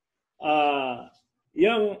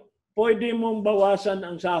 yung pwede mong bawasan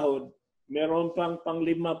ang sahod, meron pang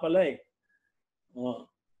panglima pala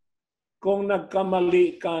Kung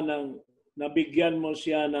nagkamali ka nabigyan mo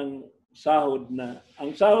siya ng sahod na,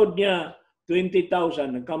 ang sahod niya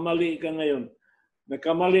 20,000, nagkamali ka ngayon,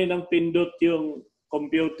 nagkamali ng pindot yung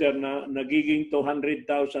computer na nagiging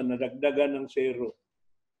 200,000, nadagdagan ng zero.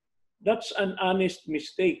 That's an honest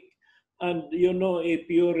mistake. And you know, if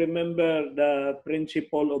you remember the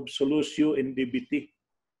principle of solutio in debiti,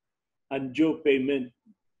 undue payment.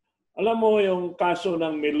 Alam mo yung kaso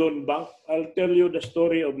ng Melon Bank? I'll tell you the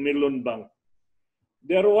story of Melon Bank.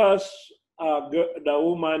 There was the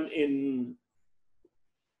woman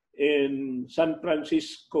in San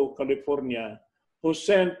Francisco, California, who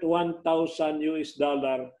sent $1,000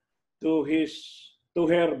 to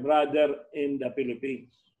her brother in the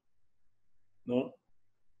Philippines. No?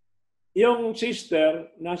 Yung sister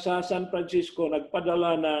nasa San Francisco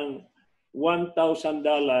nagpadala ng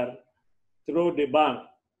 $1,000 through the bank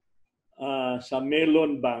sa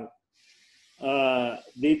Melon Bank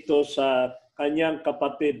dito sa kanyang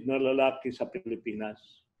kapatid na lalaki sa Pilipinas.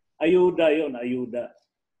 Ayuda yon, ayuda.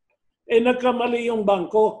 Nagkamali yung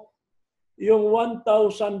bangko. Yung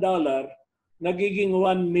 $1,000 nagiging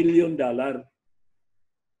 $1 million.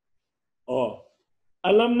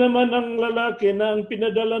 Alam naman ng lalaki na ang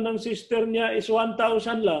pinadala ng sister niya is 1,000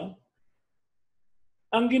 lang.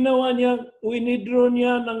 Ang ginawa niya, winidraw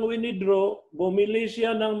niya ng winidraw, bumili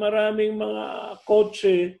siya ng maraming mga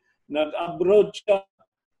kotse, nag-abroad siya,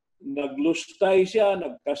 naglustay siya,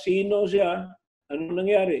 nagkasino siya. Ano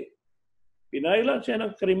nangyari? Pinailan siya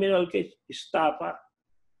ng criminal case, estafa.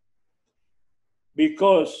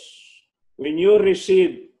 Because when you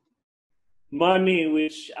receive money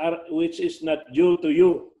which is not due to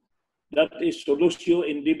you, that is solutio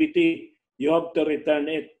in debiti, you have to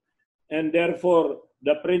return it. And therefore,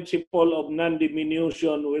 the principle of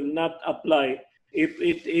non-diminution will not apply if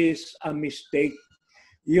it is a mistake.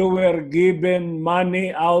 You were given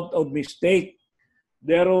money out of mistake.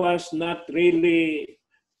 There was not really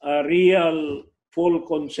a real full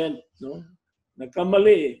consent. No?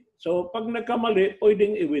 Nagkamali. So pag nagkamali,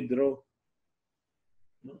 pwedeng i-withdraw.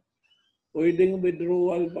 No? Pwedeng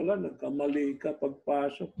withdrawal pala. Nagkamali ka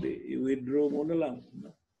pagpasok, i-withdraw mo na lang. No?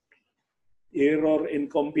 Error in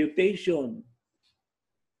computation.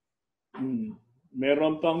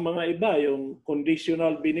 Meron pang mga iba, yung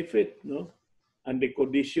conditional benefit, no? And the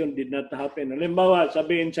condition did not happen. Halimbawa,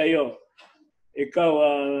 sabihin sa iyo, ikaw,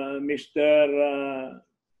 Mr.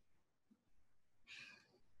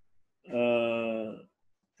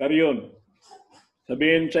 Karyon,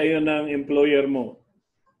 sabihin sa iyo ng employer mo,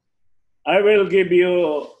 I will give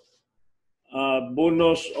you a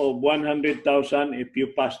bonus of 100,000 if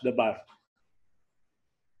you pass the bar.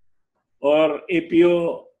 Or if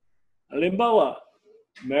you, halimbawa,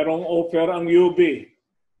 merong offer ang UB,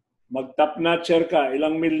 mag-top notcher ka,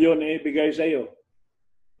 ilang milyon ibigay sa iyo.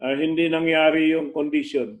 Hindi nangyari yung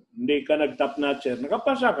condition. Hindi ka nag-top notcher.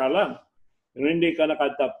 Nakapasa ka lang. Pero hindi ka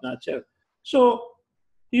naka-top notcher. So,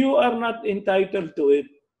 you are not entitled to it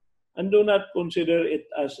and do not consider it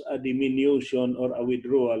as a diminution or a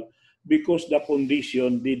withdrawal because the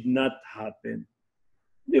condition did not happen.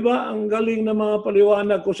 Di ba? Ang galing na mga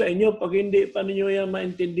paliwanag ko sa inyo. Pag hindi pa ninyo yan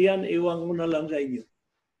maintindihan, iwan ko na lang sa inyo.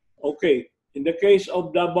 Okay. In the case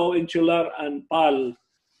of Davao Insular and PAL,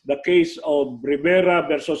 the case of Rivera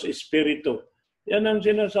versus Espiritu. Yan ang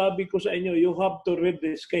sinasabi ko sa inyo. You have to read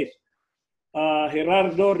this case.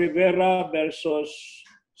 Gerardo Rivera versus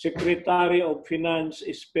Secretary of Finance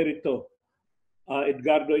Espiritu.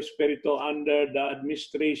 Edgardo Espiritu under the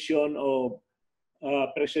administration of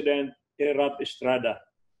President Erap Estrada.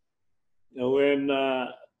 When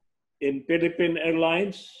in Philippine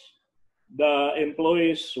Airlines, the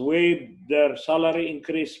employees waived their salary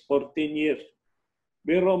increase for 10 years.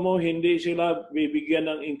 Pero mo, hindi sila bibigyan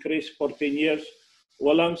ng increase for 10 years.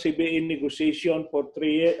 Walang CBA negotiation for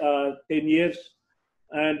 10 years.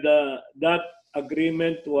 And that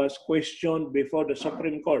agreement was questioned before the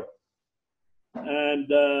Supreme Court. And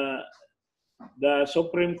the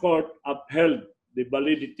Supreme Court upheld the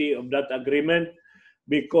validity of that agreement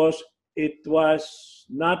because it was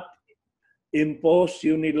not imposed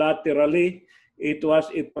unilaterally. It was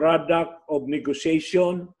a product of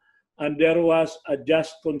negotiation and there was a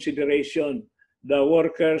just consideration. The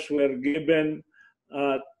workers were given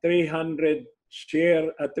 300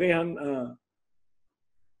 share, I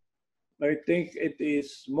think it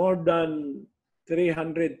is more than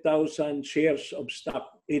 300,000 shares of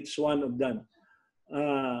stock, each one of them.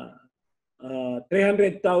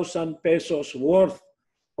 300,000 pesos worth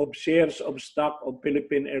of shares of stock of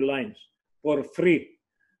Philippine Airlines for free.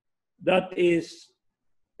 That is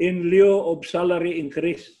in lieu of salary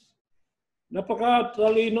increase.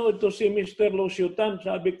 Napakatalino ito si Mr. Luciutan.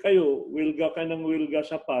 Sabi kayo, wilga ka ng wilga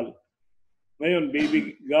sa PAL. Ngayon,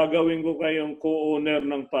 gagawin ko kayong co-owner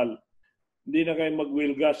ng PAL. Hindi na kayo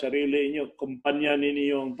magwilga, sarili niyo. Kumpanya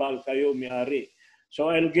ninyo ang PAL, kayo may-ari.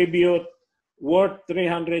 So I'll give you worth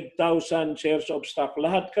 300,000 shares of stock.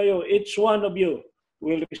 Lahat kayo, each one of you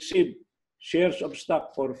will receive shares of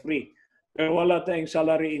stock for free. Pero wala tayong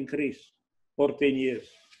salary increase for 10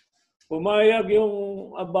 years. Pumayag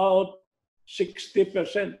yung about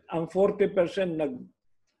 60%. Ang 40%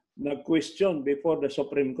 nag-question before the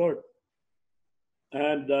Supreme Court.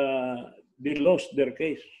 And they lost their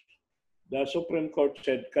case. The Supreme Court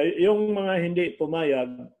said, yung mga hindi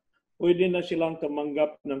pumayag, pwede na silang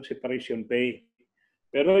tumanggap ng separation pay.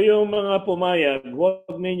 Pero yung mga pumayag, huwag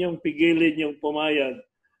ninyong pigilin yung pumayag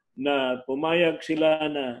na pumayag sila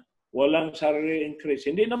na walang salary increase.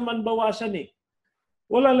 Hindi naman bawasan eh.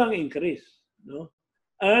 Wala lang increase. No?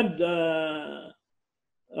 And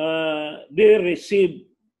they received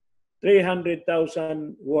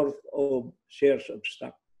 300,000 worth of shares of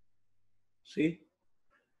stock. See?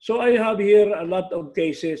 So I have here a lot of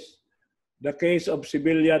cases. The case of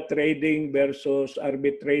Sibilia Trading versus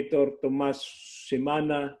arbitrator Tomas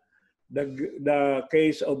Simana. The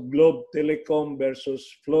case of Globe Telecom versus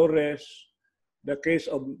Flores. The case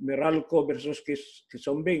of Meralco versus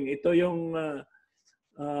Kisombing. Ito yung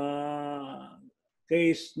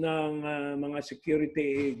case ng mga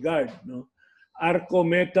security guard. No? Arco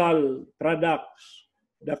Metal Products.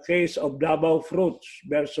 The case of Davao Fruits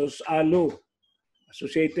versus ALU.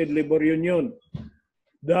 Associated Labor Union,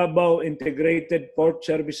 Davao Integrated Port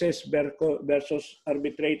Services versus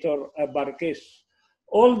arbitrator Barquez.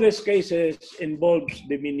 All these cases involves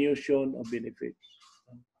diminution of benefits.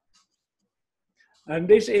 And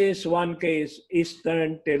this is one case,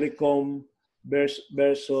 Eastern Telecom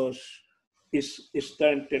versus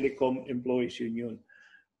Eastern Telecom Employees Union.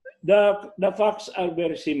 The facts are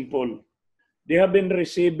very simple. They have been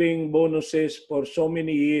receiving bonuses for so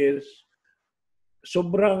many years.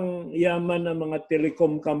 Sobrang yaman ng mga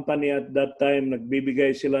telecom company at that time.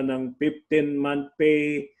 Nagbibigay sila ng 15-month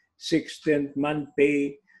pay, 16th-month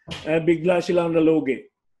pay. Bigla silang nalugi.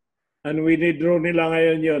 And withdraw nila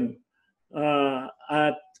ngayon yun.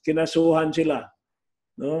 At kinasuhan sila.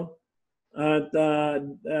 No? At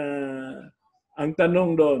ang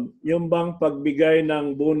tanong doon, yung bang pagbigay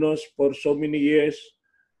ng bonus for so many years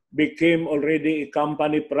became already a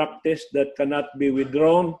company practice that cannot be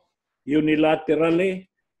withdrawn unilaterally?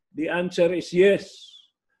 The answer is yes.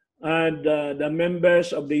 And the members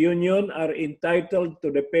of the union are entitled to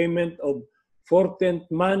the payment of 14th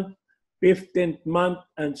month, 15th month,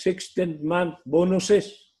 and 16th month bonuses.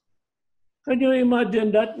 Can you imagine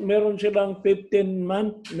that? Meron silang 15th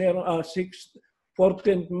month, meron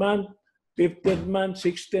 14th month, 15th month,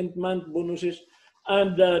 16th month bonuses.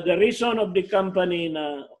 And the reason of the company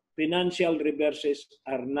na financial reverses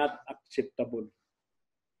are not acceptable.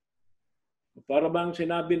 Para bang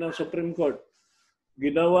sinabi ng Supreme Court,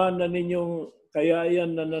 ginawa na ninyong kaya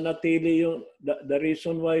yan na nanatili yung the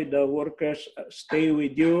reason why the workers stay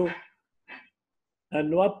with you.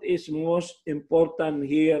 And what is most important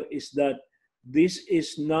here is that this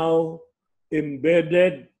is now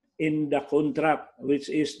embedded in the contract,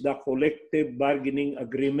 which is the collective bargaining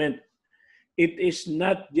agreement. It is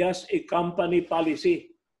not just a company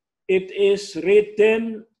policy. It is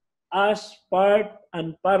written as part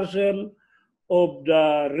and parcel of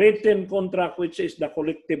the written contract, which is the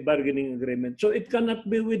collective bargaining agreement. So it cannot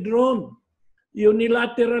be withdrawn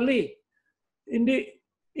unilaterally. Hindi,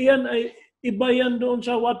 iyan ay iba yan doon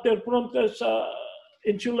sa waterfront, sa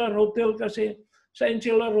Insular Hotel kasi sa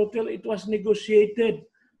Insular Hotel it was negotiated.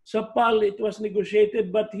 Sa PAL it was negotiated,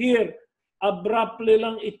 but here abruptly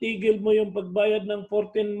lang itigil mo yung pagbayad ng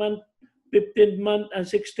 14 month, 15 month, and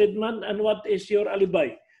 16 month. And what is your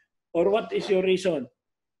alibi? Or what is your reason?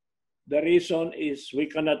 The reason is we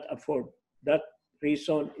cannot afford. That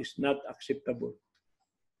reason is not acceptable.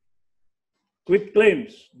 Quit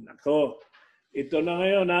claims. Nako, ito na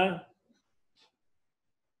ngayon ha.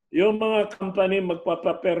 Yung mga company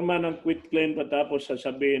magpapaperma ng quit claim patapos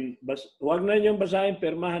sasabihin, huwag na niyong basahin,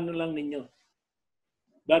 permahan na lang ninyo.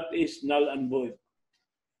 That is null and void.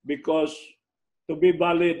 Because to be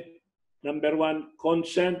valid, number one,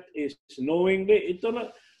 consent is knowingly. Ito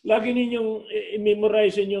na, lagi ninyong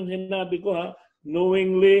i-memorize yung sinabi ko ha.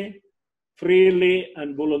 Knowingly, freely,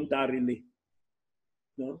 and voluntarily.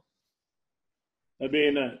 No?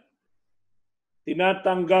 Sabihin na,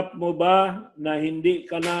 tinatanggap mo ba na hindi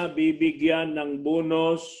ka na bibigyan ng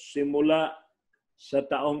bonus simula sa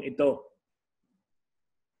taong ito?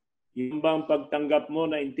 Yung bang pagtanggap mo,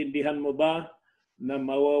 naintindihan mo ba na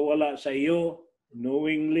mawawala sa iyo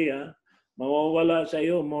knowingly, mawawala sa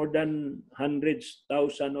iyo more than hundreds,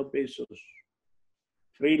 thousands of pesos.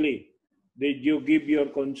 Freely. Did you give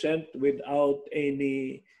your consent without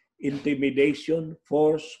any intimidation,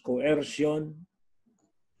 force, coercion?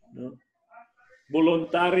 No?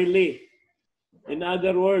 Voluntarily. In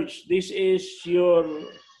other words, this is your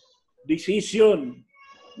decision.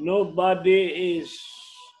 Nobody is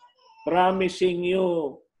promising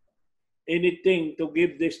you anything to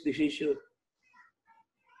give this decision.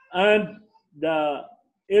 And the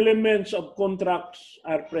elements of contracts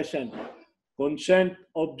are present. Consent,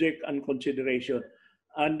 object, and consideration.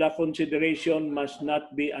 And the consideration must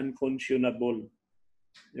not be unconscionable.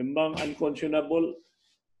 Yung bang unconscionable,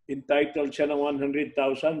 entitled siya ng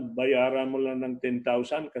 100,000, bayaran mo lang ng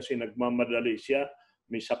 10,000 kasi nagmamadali siya,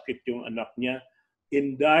 may sakit yung anak niya.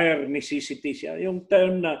 In dire necessity siya. Yung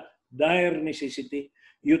term na dire necessity,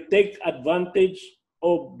 you take advantage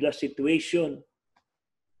of the situation.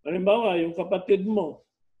 Halimbawa, yung kapatid mo,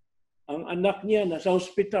 ang anak niya nasa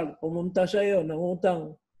hospital, pumunta sa iyo,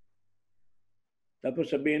 nangutang.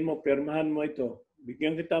 Tapos sabihin mo, permahan mo ito.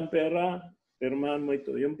 Bigyan kita ang pera, permahan mo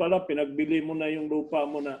ito. Yung pala, pinagbili mo na yung lupa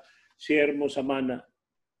mo na share mo sa mana.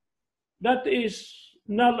 That is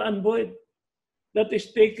null and void. That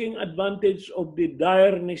is taking advantage of the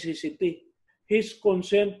dire necessity. His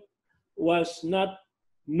consent was not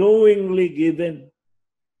knowingly given.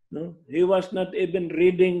 No? He was not even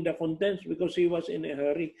reading the contents because he was in a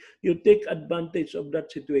hurry. You take advantage of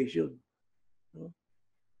that situation. No?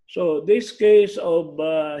 So this case of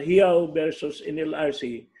Hiao versus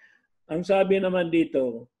NLRC, ang sabi naman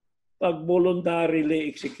dito, pag voluntarily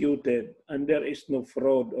executed and there is no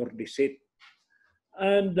fraud or deceit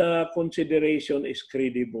and the consideration is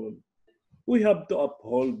credible, we have to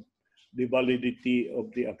uphold the validity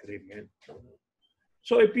of the agreement.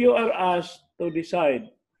 So if you are asked to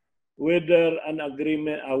decide whether an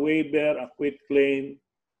agreement, a waiver, a quitclaim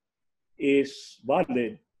is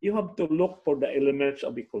valid, you have to look for the elements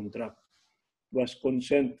of a contract. Was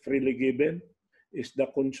consent freely given? Is the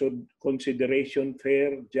consideration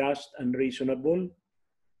fair, just, and reasonable?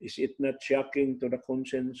 Is it not shocking to the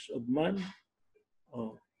conscience of man?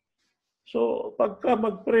 Oh. So pagka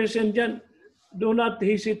mag-present yan, do not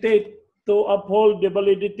hesitate to uphold the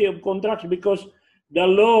validity of contracts because the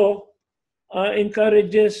law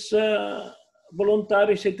encourages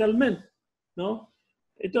voluntary settlement. No?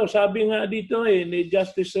 Ito, sabi nga dito ni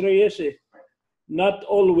Justice Reyes, not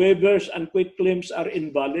all waivers and quitclaims are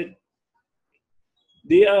invalid.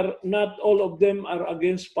 They are, not all of them are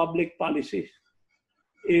against public policy.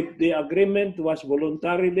 If the agreement was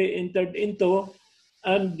voluntarily entered into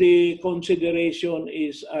and the consideration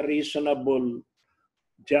is a reasonable,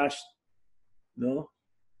 just, no,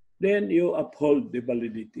 then you uphold the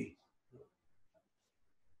validity.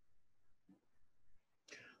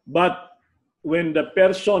 But when the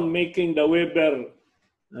person making the waiver,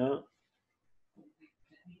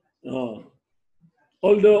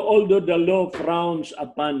 although the law frowns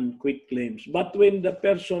upon quitclaims, but when the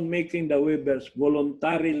person making the waivers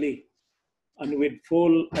voluntarily and with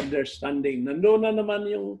full understanding, nandoon na naman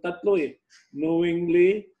yung tatlo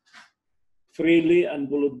knowingly, freely, and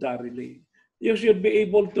voluntarily. You should be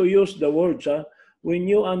able to use the words. When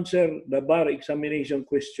you answer the bar examination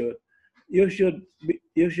question, you should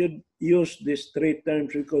use these three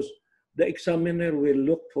terms because the examiner will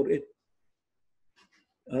look for it.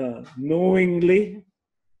 Knowingly,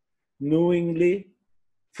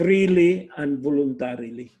 freely, and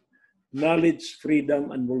voluntarily. Knowledge,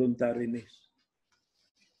 freedom, and voluntariness.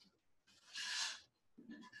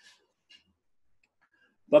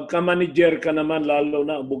 Pagka manager ka naman, lalo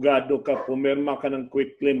na abogado ka, pumirma ka ng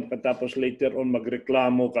quitclaim, tapos later on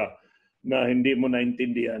magreklamo ka na hindi mo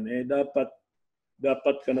naintindihan, dapat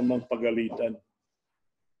ka naman pagalitan.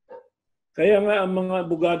 Kaya nga ang mga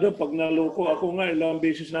abogado, pag naloko, ako nga ilang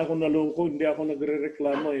beses na ako naloko, hindi ako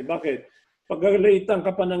nagre-reklamo. Bakit? Pagagalitan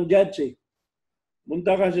ka pa ng judge.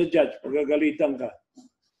 Munta ka sa judge, pagagalitan ka.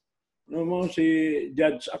 Ano mo si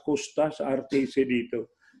Judge Acosta sa RTC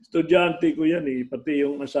dito. Estudyante ko yan pati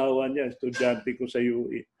yung asawa niya, estudyante ko sa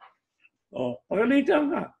UE. Pagalitan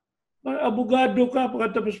ka. Abogado ka,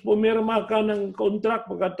 pagkatapos pumirma ka ng contract,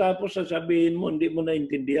 pagkatapos sasabihin mo, hindi mo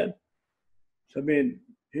naintindihan. Sabihin,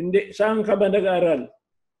 hindi, saan ka ba nag-aral?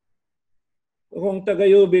 Kung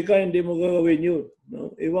taga-UB ka, hindi mo gagawin yun.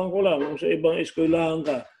 No? Iwan ko lang, kung sa ibang eskwelahan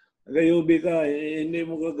ka, taga-UB ka, hindi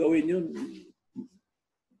mo gagawin yun.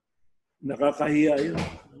 Nakakahiya yun.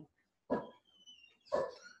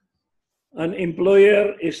 An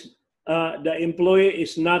employer is, the employee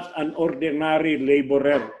is not an ordinary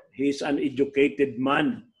laborer. He is an educated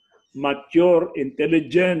man mature,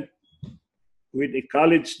 intelligent, with a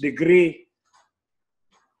college degree.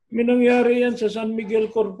 May nangyari yan sa San Miguel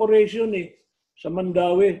Corporation sa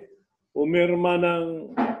Mandawi. Pumirma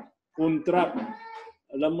ng contract.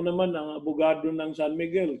 Alam mo naman, ang abogado ng San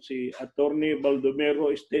Miguel, si Attorney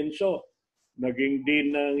Baldomero Estenso, naging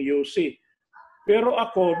dean ng UC. Pero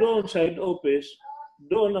ako doon, side office,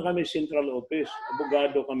 doon na kami central office.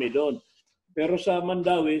 Abogado kami doon. Pero sa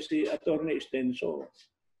Mandawi, si Attorney Estenso.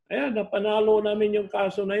 Ayan, napanalo namin yung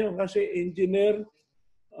kaso na yun kasi engineer,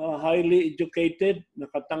 highly educated,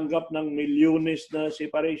 nakatanggap ng milyones na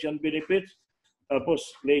separation benefits. Tapos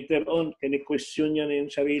later on, kini-question niya na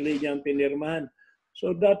yung sarili niyang pinirmahan.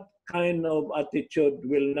 So that kind of attitude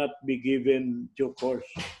will not be given due course.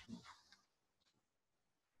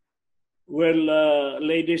 Well,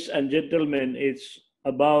 ladies and gentlemen, it's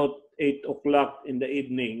about 8 o'clock in the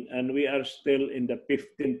evening and we are still in the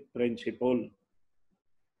 15th principle.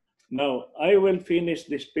 Now, I will finish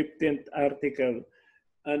this 15th article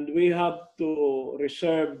and we have to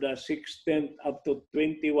reserve the 16th up to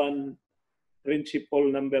 21, principle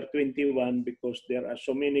number 21 because there are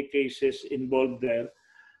so many cases involved there.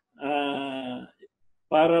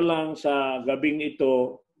 Para lang sa gabing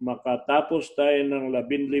ito, makatapos tayo ng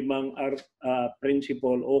 15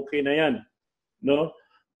 principle, okay na yan. No?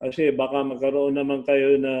 Kasi baka magkaroon naman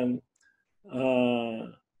kayo ng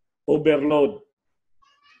overload,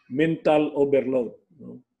 mental overload.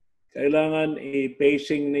 No? Kailangan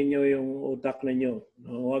i-pacing ninyo yung utak ninyo.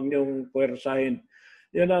 No? Huwag niyong puwersahin.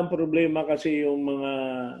 Yan ang problema kasi yung mga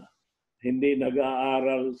hindi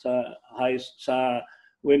nag-aaral sa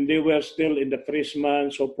when they were still in the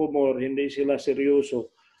freshman, sophomore, hindi sila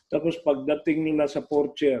seryoso. Tapos pagdating nila sa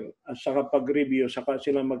fourth year at saka pag-review, saka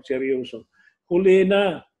sila magseryoso. Huli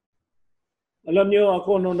na. Alam niyo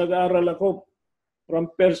ako, nung nag-aaral ako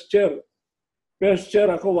from first year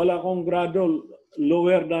ako, wala akong grado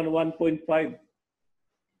lower than 1.5.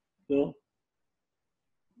 No?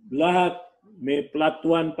 Lahat, may plot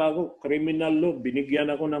 1 pa ako, criminal law.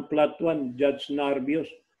 Binigyan ako ng plot 1, Judge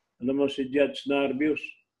Narbios. Alam mo si Judge Narbios?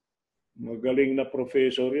 Magaling na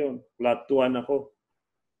professor yun. Plot 1 ako.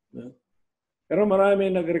 No? Pero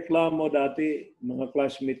marami nagreklamo dati, mga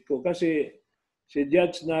classmate ko. Kasi si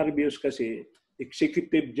Judge Narbios kasi,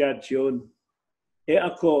 executive judge yun.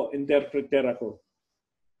 Ako, interpreter ako.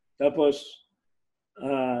 Tapos,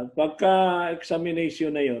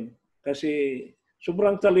 pagka-examination na yun, kasi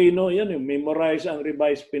sobrang talino, yan yung memorize ang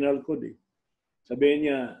revised penal code. Sabihin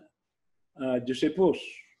niya, Josephus,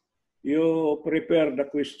 you prepare the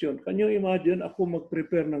question. Can you imagine ako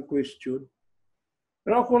mag-prepare ng question?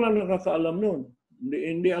 Pero ako lang nakakaalam nun.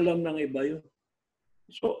 Hindi alam ng iba yun.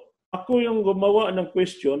 So, ako yung gumawa ng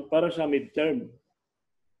question para sa midterm.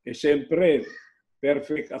 Siyempre,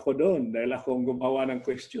 perfect ako doon dahil ako ang gumawa ng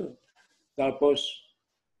question. Tapos,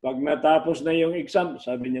 pag natapos na yung exam,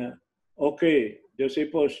 sabi niya, okay,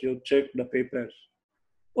 Josephus, you check the papers.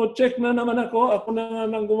 O, check na naman ako. Ako na nga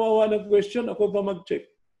nang gumawa ng question. Ako pa mag-check.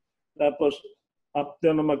 Tapos,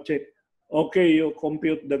 after na mag-check, okay, you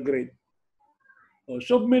compute the grade. O,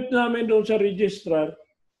 submit namin doon sa registrar.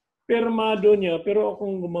 Pirmado niya, pero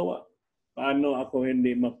akong gumawa. Paano ako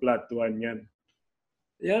hindi ma-plot 1 yan?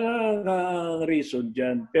 Yan ang reason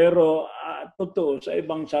dyan. Pero, totoo, sa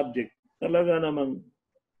ibang subject, talaga namang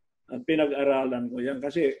pinag-aralan ko yan.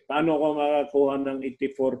 Kasi, paano ko makakuha ng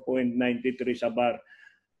 84.93 sa bar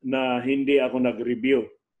na hindi ako nag-review?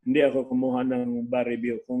 Hindi ako kumuha ng bar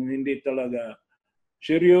review. Kung hindi talaga,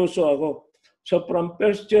 seryoso ako. So from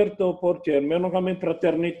first year to fourth year, meron kaming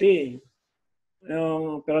fraternity.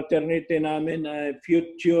 Yung fraternity namin ay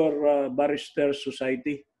Future Barrister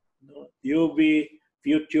Society. UB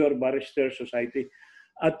Future Barrister Society.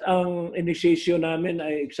 At ang initiation namin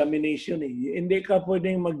ay examination. Hindi ka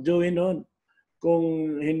pwedeng mag-join noon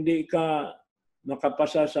kung hindi ka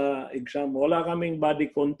nakapasa sa exam. Wala kaming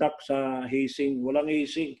body contact sa hazing. Walang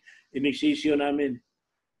hazing. Initiation namin.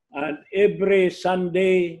 And every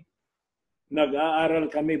Sunday, nag-aaral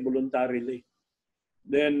kami voluntarily.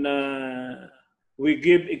 Then, we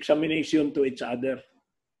give examination to each other.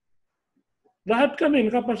 Lahat kami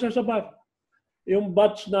nakapasa sa bar. Yung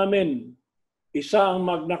batch namin, isa ang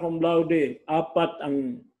magna cum laude, 4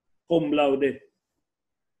 ang cum laude.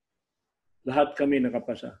 Lahat kami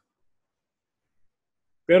nakapasa.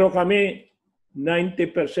 Pero kami,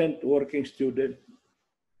 90% working student.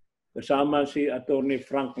 Kasama si Attorney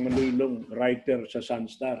Frank Manilong, writer sa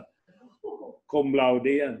Sunstar. Cum laude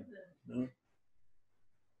yan. No?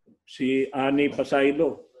 Si Ani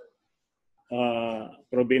Pasaylo,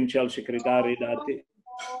 Provincial Secretary dati.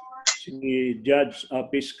 Si Judge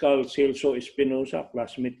Fiscal Celso Espinosa,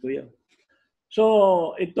 classmate ko yan.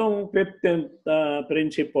 So, itong 15th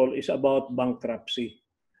principle is about bankruptcy.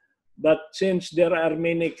 But since there are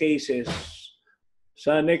many cases,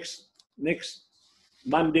 sa next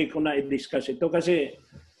Monday ko na i-discuss ito kasi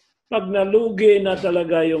pag nalugi na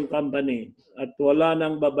talaga yung company at wala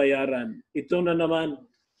nang babayaran, ito na naman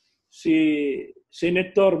si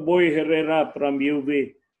Senator Boy Herrera from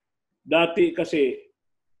UV. Dati kasi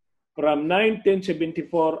from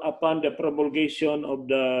 1974 upon the promulgation of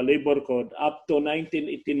the Labor Code up to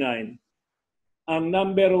 1989, ang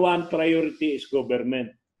number one priority is government.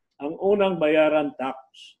 Ang unang bayaran tax.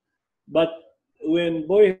 But when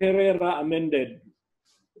Boy Herrera amended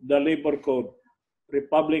the Labor Code,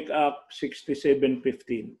 Republic Act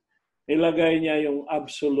 6715, ilagay niya yung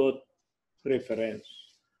absolute preference.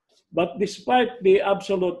 But despite the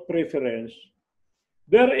absolute preference,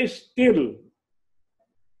 there is still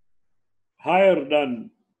higher than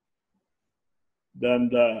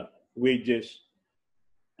the wages.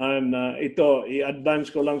 And ito, i-advance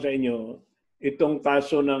ko lang sa inyo, itong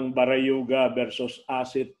kaso ng Barayuga versus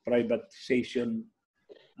Asset Privatization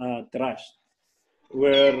Trust,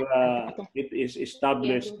 where it is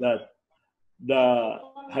established that the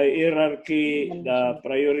hierarchy, the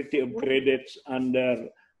priority of credits under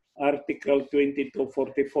Article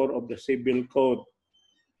 2244 of the Civil Code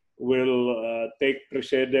will take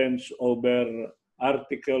precedence over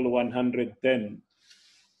Article 110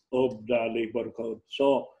 of the Labor Code.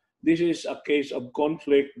 So this is a case of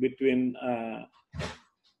conflict between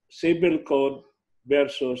Civil Code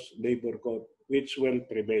versus Labor Code, which will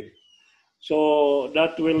prevail. So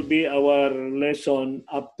that will be our lesson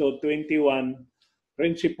up to 21,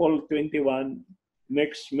 Principle 21,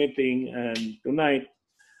 next meeting. And tonight,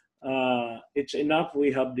 it's enough.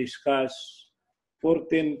 We have discussed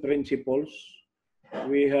 14 principles.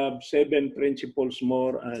 We have 7 principles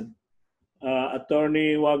more. And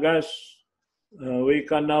Attorney Wagas, we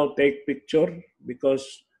can now take picture because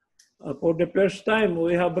for the first time,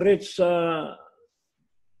 we have reached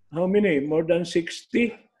how many? More than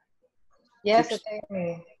 60? Yes,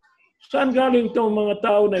 attorney. Saan galing itong mga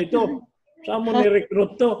tao na ito? Saan mo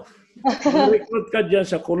ni-recruit to? Ni-recruit ka dyan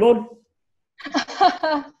sa Kulon?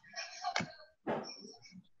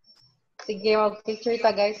 Sige, mag-picture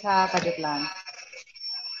ta guys ha, kadit lang.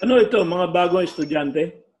 Ano ito, mga bagong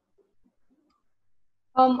estudyante?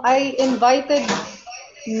 I invited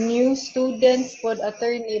new students for the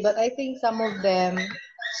attorney, but I think some of them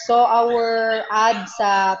saw our ad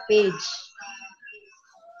sa page.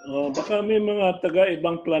 Baka may mga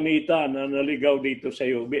taga-ibang planeta na naligaw dito sa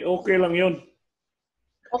iyo. Okay lang yun.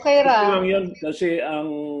 Okay ra. Okay lang yun kasi ang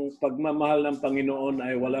pagmamahal ng Panginoon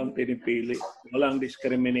ay walang pinipili. Walang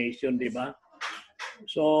discrimination, di ba?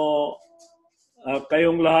 So,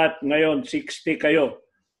 kayong lahat ngayon, 60 kayo.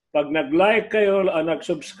 Pag nag-like kayo,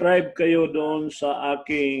 nag-subscribe kayo doon sa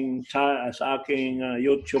aking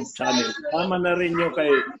YouTube channel, tama na rin nyo kay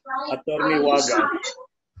Attorney Waga.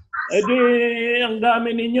 Eh di, ang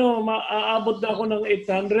dami ninyo, maaabot na ako ng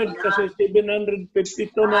 800 kasi 752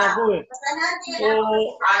 na ako eh. So,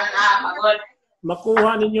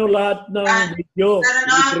 makuha ninyo lahat ng video.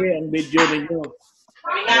 Libre ang video ninyo.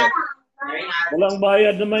 Walang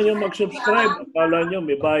bayad naman yung mag-subscribe. Akala nyo,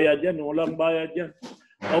 may bayad yan. Walang bayad yan.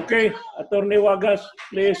 Okay, Attorney Wagas,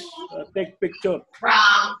 please take picture.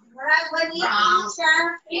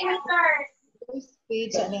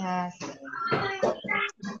 Page ani ha.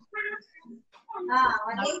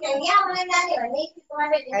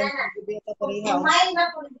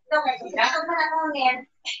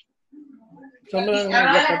 Sa mga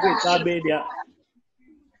nagsasabi dia.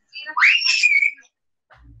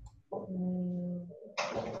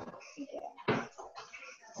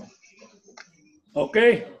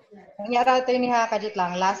 Okay. Ang yara attorney ha, kadit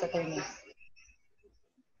lang, last attorney.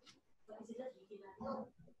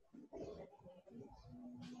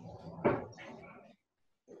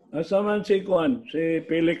 Asa man si Juan, si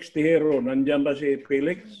Felix Tihero, nandiyan ba si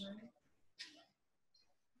Felix?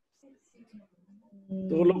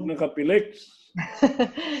 Tulog na ka, Felix.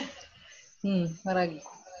 Marag.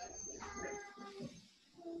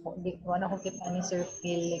 Di ko na ko kita ni Sir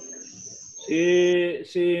Felix.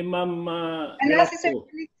 Si Ma'am Ano si Sir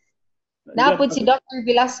Felix? Dapat si Dr.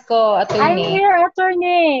 Velasco, attorney. I'm here,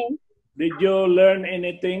 attorney. Did you learn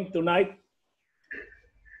anything tonight?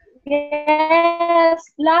 Yes,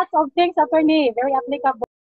 lots of things, attorney. Very applicable.